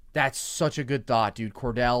 That's such a good thought, dude.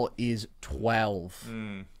 Cordell is 12.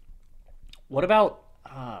 What about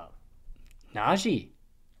Najee?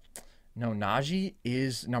 No, Najee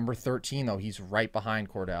is number 13, though. He's right behind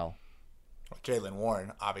Cordell. Jalen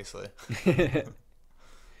Warren, obviously.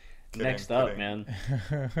 Next up, man.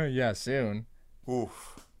 Yeah, soon.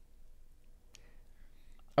 Oof.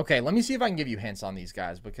 Okay, let me see if I can give you hints on these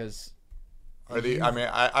guys because... I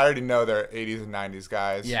already know they're 80s and 90s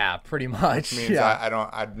guys. Yeah, pretty much. Which means yeah.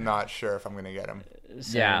 I'm not sure if I'm going to get them.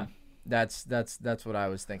 Yeah, that's what I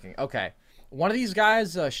was thinking. Okay. One of these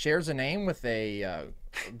guys shares a name with a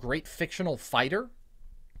great fictional fighter.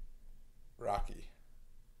 Rocky.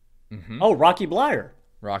 Mm-hmm. Oh, Rocky Blyer.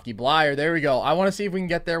 Rocky Blyer. There we go. I want to see if we can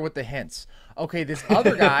get there with the hints. Okay, this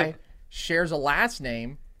other guy shares a last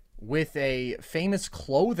name with a famous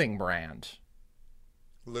clothing brand.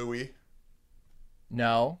 Louis.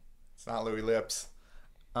 No. It's not Louis Lips.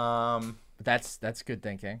 That's good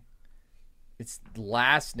thinking. It's the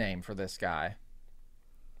last name for this guy.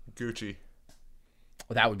 Gucci.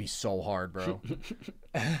 Well, that would be so hard, bro.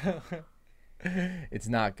 It's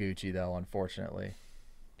not Gucci, though, unfortunately.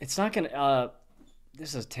 It's not going to...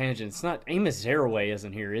 this is a tangent. It's not... Amos Zaraway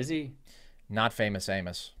isn't here, is he? Not famous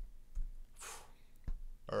Amos.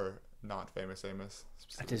 Or not famous Amos.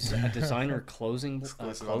 A designer clothing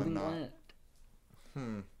brand?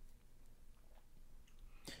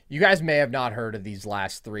 You guys may have not heard of these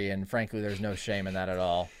last three, and frankly, there's no shame in that at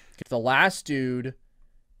all. The last dude,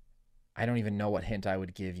 I don't even know what hint I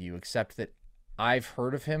would give you, except that I've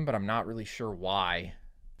heard of him, but I'm not really sure why.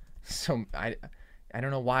 So I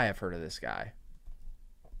don't know why I've heard of this guy.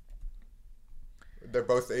 They're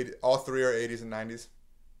both 80. All three are 80s and 90s.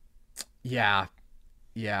 Yeah.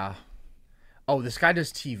 Oh, this guy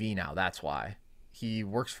does TV now. That's why. He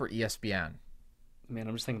works for ESPN. Man,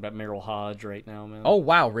 I'm just thinking about Merrill Hodge right now, man. Oh,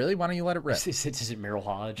 wow. Really? Why don't you let it rip? Is it Merrill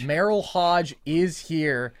Hodge? Merrill Hodge is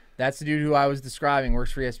here. That's the dude who I was describing,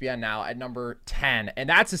 works for ESPN now at number 10. And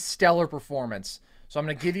that's a stellar performance. So I'm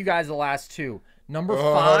going to give you guys the last two. Number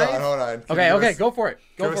 5. Hold on. Okay, go for it.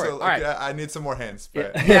 Go for it. All right. I need some more hints.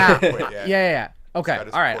 But Yeah. Okay.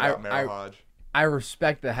 All right. I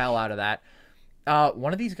respect the hell out of that.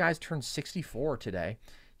 One of these guys turned 64 today.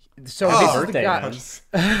 So birthday,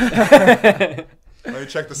 Let me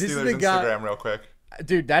check the Steelers' Instagram real quick.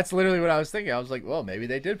 Dude, that's literally what I was thinking. I was like, well, maybe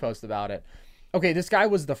they did post about it. Okay, this guy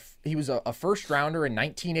was he was a first rounder in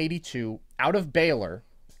 1982 out of Baylor.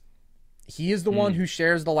 He is the one who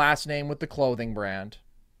shares the last name with the clothing brand.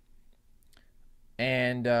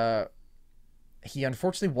 And he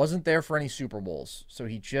unfortunately wasn't there for any Super Bowls, so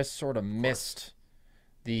he just sort of missed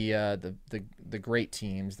the great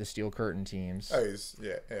teams, the Steel Curtain teams. Oh,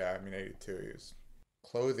 I mean 82. He was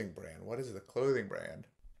clothing brand. What is the clothing brand?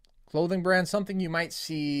 Clothing brand, something you might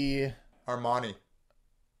see. Armani.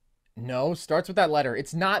 No, starts with that letter.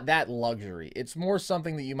 It's not that luxury. It's more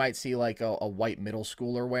something that you might see like a white middle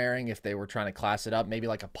schooler wearing if they were trying to class it up. Maybe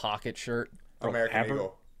like a pocket shirt. American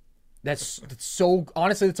Eagle. That's so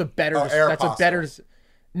honestly. That's a better. Aeropostale. A better.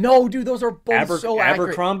 No, dude, those are both so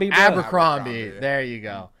Abercrombie. Abercrombie. There you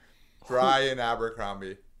go. Brian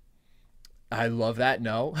Abercrombie. I love that.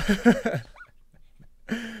 No.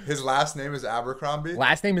 His last name is Abercrombie?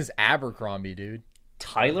 Last name is Abercrombie, dude.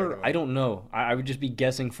 Tyler? I don't know. I would just be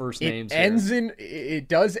guessing first names. It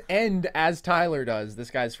does end as Tyler does,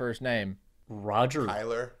 this guy's first name. Roger.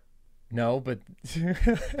 Tyler? No, but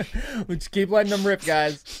let's keep letting them rip,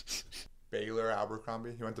 guys. Baylor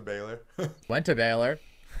Abercrombie? He went to Baylor? Went to Baylor.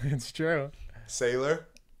 It's true. Sailor?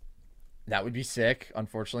 That would be sick.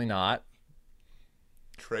 Unfortunately not.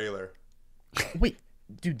 Trailer. Wait.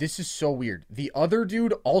 Dude, this is so weird. The other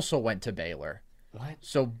dude also went to Baylor. What?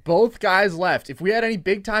 So both guys left. If we had any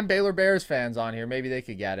big-time Baylor Bears fans on here, maybe they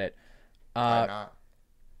could get it. Why not?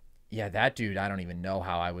 Yeah, that dude, I don't even know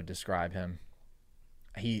how I would describe him.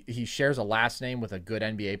 He shares a last name with a good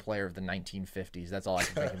NBA player of the 1950s. That's all I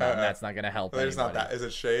can think about, and that's not going to help anybody. Not that. Is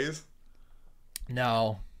it Shays?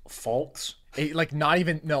 No. Fultz?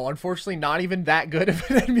 Unfortunately, not even that good of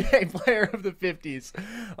an NBA player of the 50s.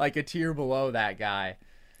 Like a tier below that guy.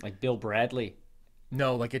 Like Bill Bradley?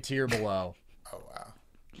 No, like a tier below. Oh, wow.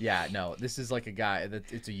 Yeah, no, this is like a guy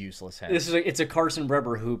that it's a useless hint. It's a Carson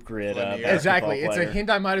Weber hoop grid. Exactly. It's player. A hint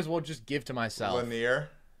I might as well just give to myself. Lanier?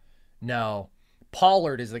 No.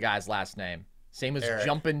 Pollard is the guy's last name. Same as Eric.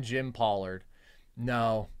 Jumpin' Jim Pollard.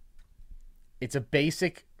 No. It's a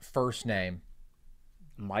basic first name.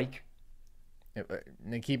 Mike?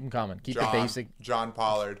 Keep them coming. Keep John, the basic. John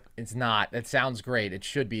Pollard. It's not. That sounds great. It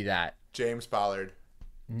should be that. James Pollard.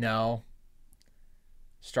 No.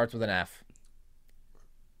 Starts with an F.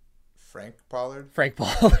 Frank Pollard? Frank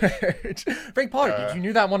Pollard. Frank Pollard. Did you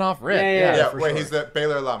knew that one off rip? Yeah, Wait, sure. He's the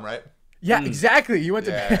Baylor alum, right? Yeah, exactly. You went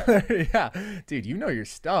to Baylor. Yeah. Dude, you know your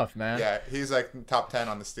stuff, man. Yeah, he's like top 10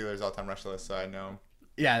 on the Steelers all-time rush list, so I know him.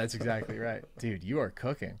 Yeah, that's exactly right. Dude, you are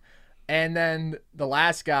cooking. And then the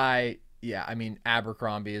last guy, yeah, I mean,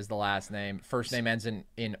 Abercrombie is the last name. First name ends in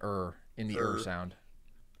the sound.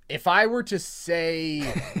 If I were to say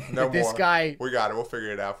this guy... We got it. We'll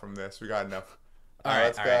figure it out from this. We got enough. All right,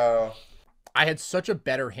 let's go. Right. I had such a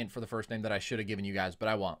better hint for the first name that I should have given you guys, but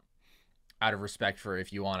I won't. Out of respect for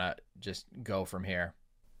if you want to just go from here.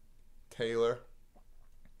 Taylor.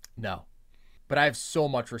 No. But I have so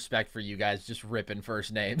much respect for you guys just ripping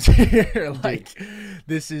first names here. Like,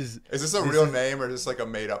 this is... Is this a real name or is this like a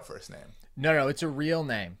made-up first name? No, it's a real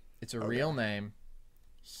name. It's a real name.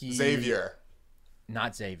 Xavier.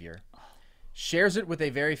 Not Xavier. Shares it with a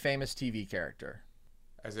very famous TV character.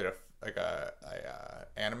 Is it a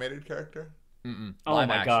animated character? Mm-mm. Oh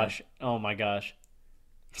my gosh.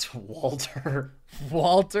 It's Walter.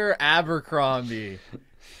 Walter Abercrombie.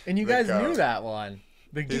 And you guys knew that one.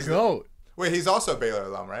 The GOAT. Wait, he's also a Baylor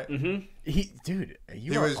alum, right? Mm-hmm.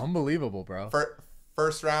 You are unbelievable, bro.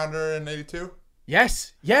 First rounder in 82?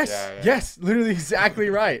 Yes. Literally exactly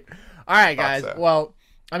right. All right, guys. So. Well,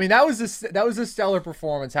 I mean, that was a stellar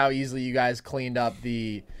performance, how easily you guys cleaned up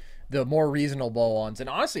the more reasonable ones. And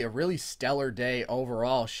honestly, a really stellar day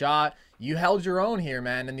overall. Shot. You held your own here,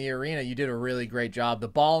 man, in the arena. You did a really great job. The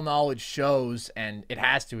ball knowledge shows, and it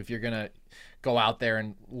has to if you're going to go out there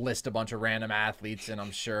and list a bunch of random athletes, and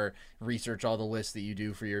I'm sure research all the lists that you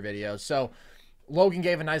do for your videos. So Logan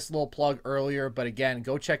gave a nice little plug earlier, but again,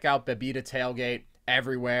 go check out Bebida Tailgate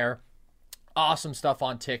everywhere. Awesome stuff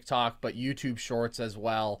on TikTok, but YouTube Shorts as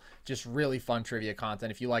well. Just really fun trivia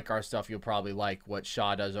content. If you like our stuff, you'll probably like what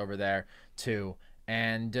Shaw does over there too.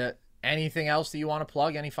 And anything else that you want to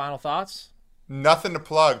plug? Any final thoughts? Nothing to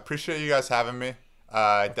plug. Appreciate you guys having me.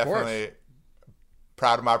 Definitely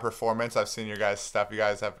proud of my performance. I've seen your guys' stuff. You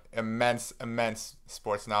guys have immense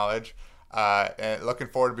sports knowledge. And looking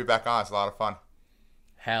forward to be back on. It's a lot of fun.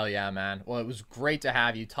 Hell yeah, man. Well, it was great to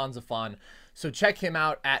have you. Tons of fun. So check him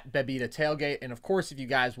out at Bebida Tailgate. And of course, if you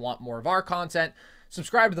guys want more of our content,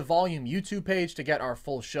 subscribe to the Volume YouTube page to get our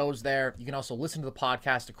full shows there. You can also listen to the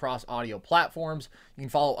podcast across audio platforms. You can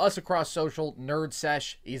follow us across social. Nerd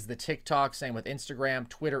Sesh is the TikTok. Same with Instagram.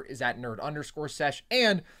 Twitter is at nerd_sesh.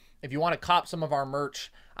 And if you want to cop some of our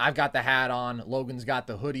merch, I've got the hat on. Logan's got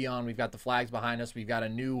the hoodie on. We've got the flags behind us. We've got a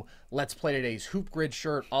new Let's Play Today's Hoop Grid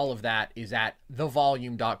shirt. All of that is at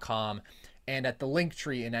thevolume.com and at the link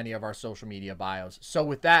tree in any of our social media bios. So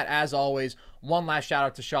with that, as always, one last shout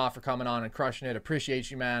out to Shaw for coming on and crushing it. Appreciate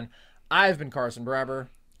you, man. I've been Carson Breber.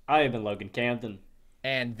 I have been Logan Campton.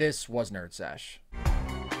 And this was Nerd Sesh.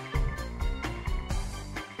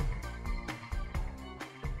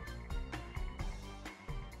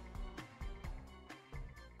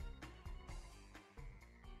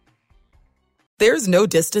 There's no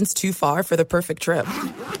distance too far for the perfect trip.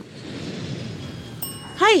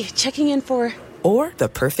 Hi, checking in for... Or the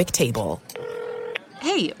perfect table.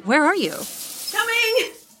 Hey, where are you?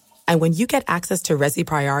 Coming! And when you get access to Resi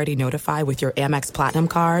Priority Notify with your Amex Platinum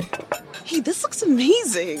card... Hey, this looks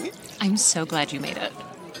amazing. I'm so glad you made it.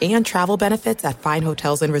 And travel benefits at fine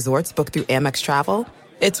hotels and resorts booked through Amex Travel,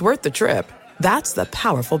 it's worth the trip. That's the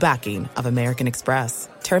powerful backing of American Express.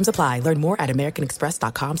 Terms apply. Learn more at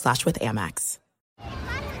americanexpress.com/withAmex.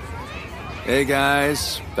 Hey,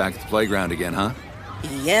 guys. Back at the playground again, huh?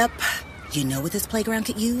 Yep. You know what this playground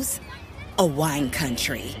could use? A wine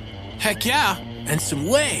country. Heck yeah. And some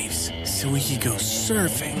waves so we could go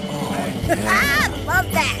surfing. Oh, yeah. Ah,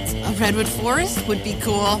 love that. A redwood forest would be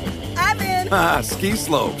cool. I'm in. Ah, ski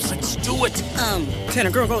slopes. Let's do it. Can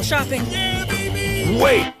a girl go shopping? Yeah, baby.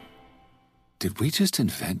 Wait. Did we just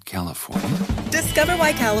invent California? Discover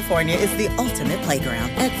why California is the ultimate playground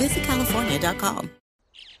at visitcalifornia.com.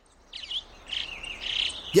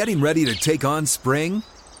 Getting ready to take on spring?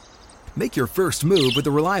 Make your first move with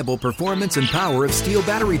the reliable performance and power of Steel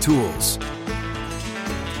battery tools.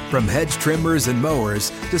 From hedge trimmers and mowers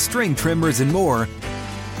to string trimmers and more,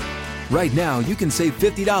 right now you can save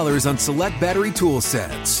 $50 on select battery tool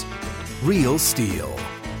sets. Real Steel.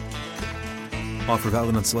 Offer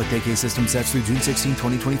valid on select AK system sets through June 16,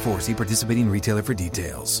 2024. See participating retailer for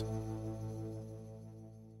details.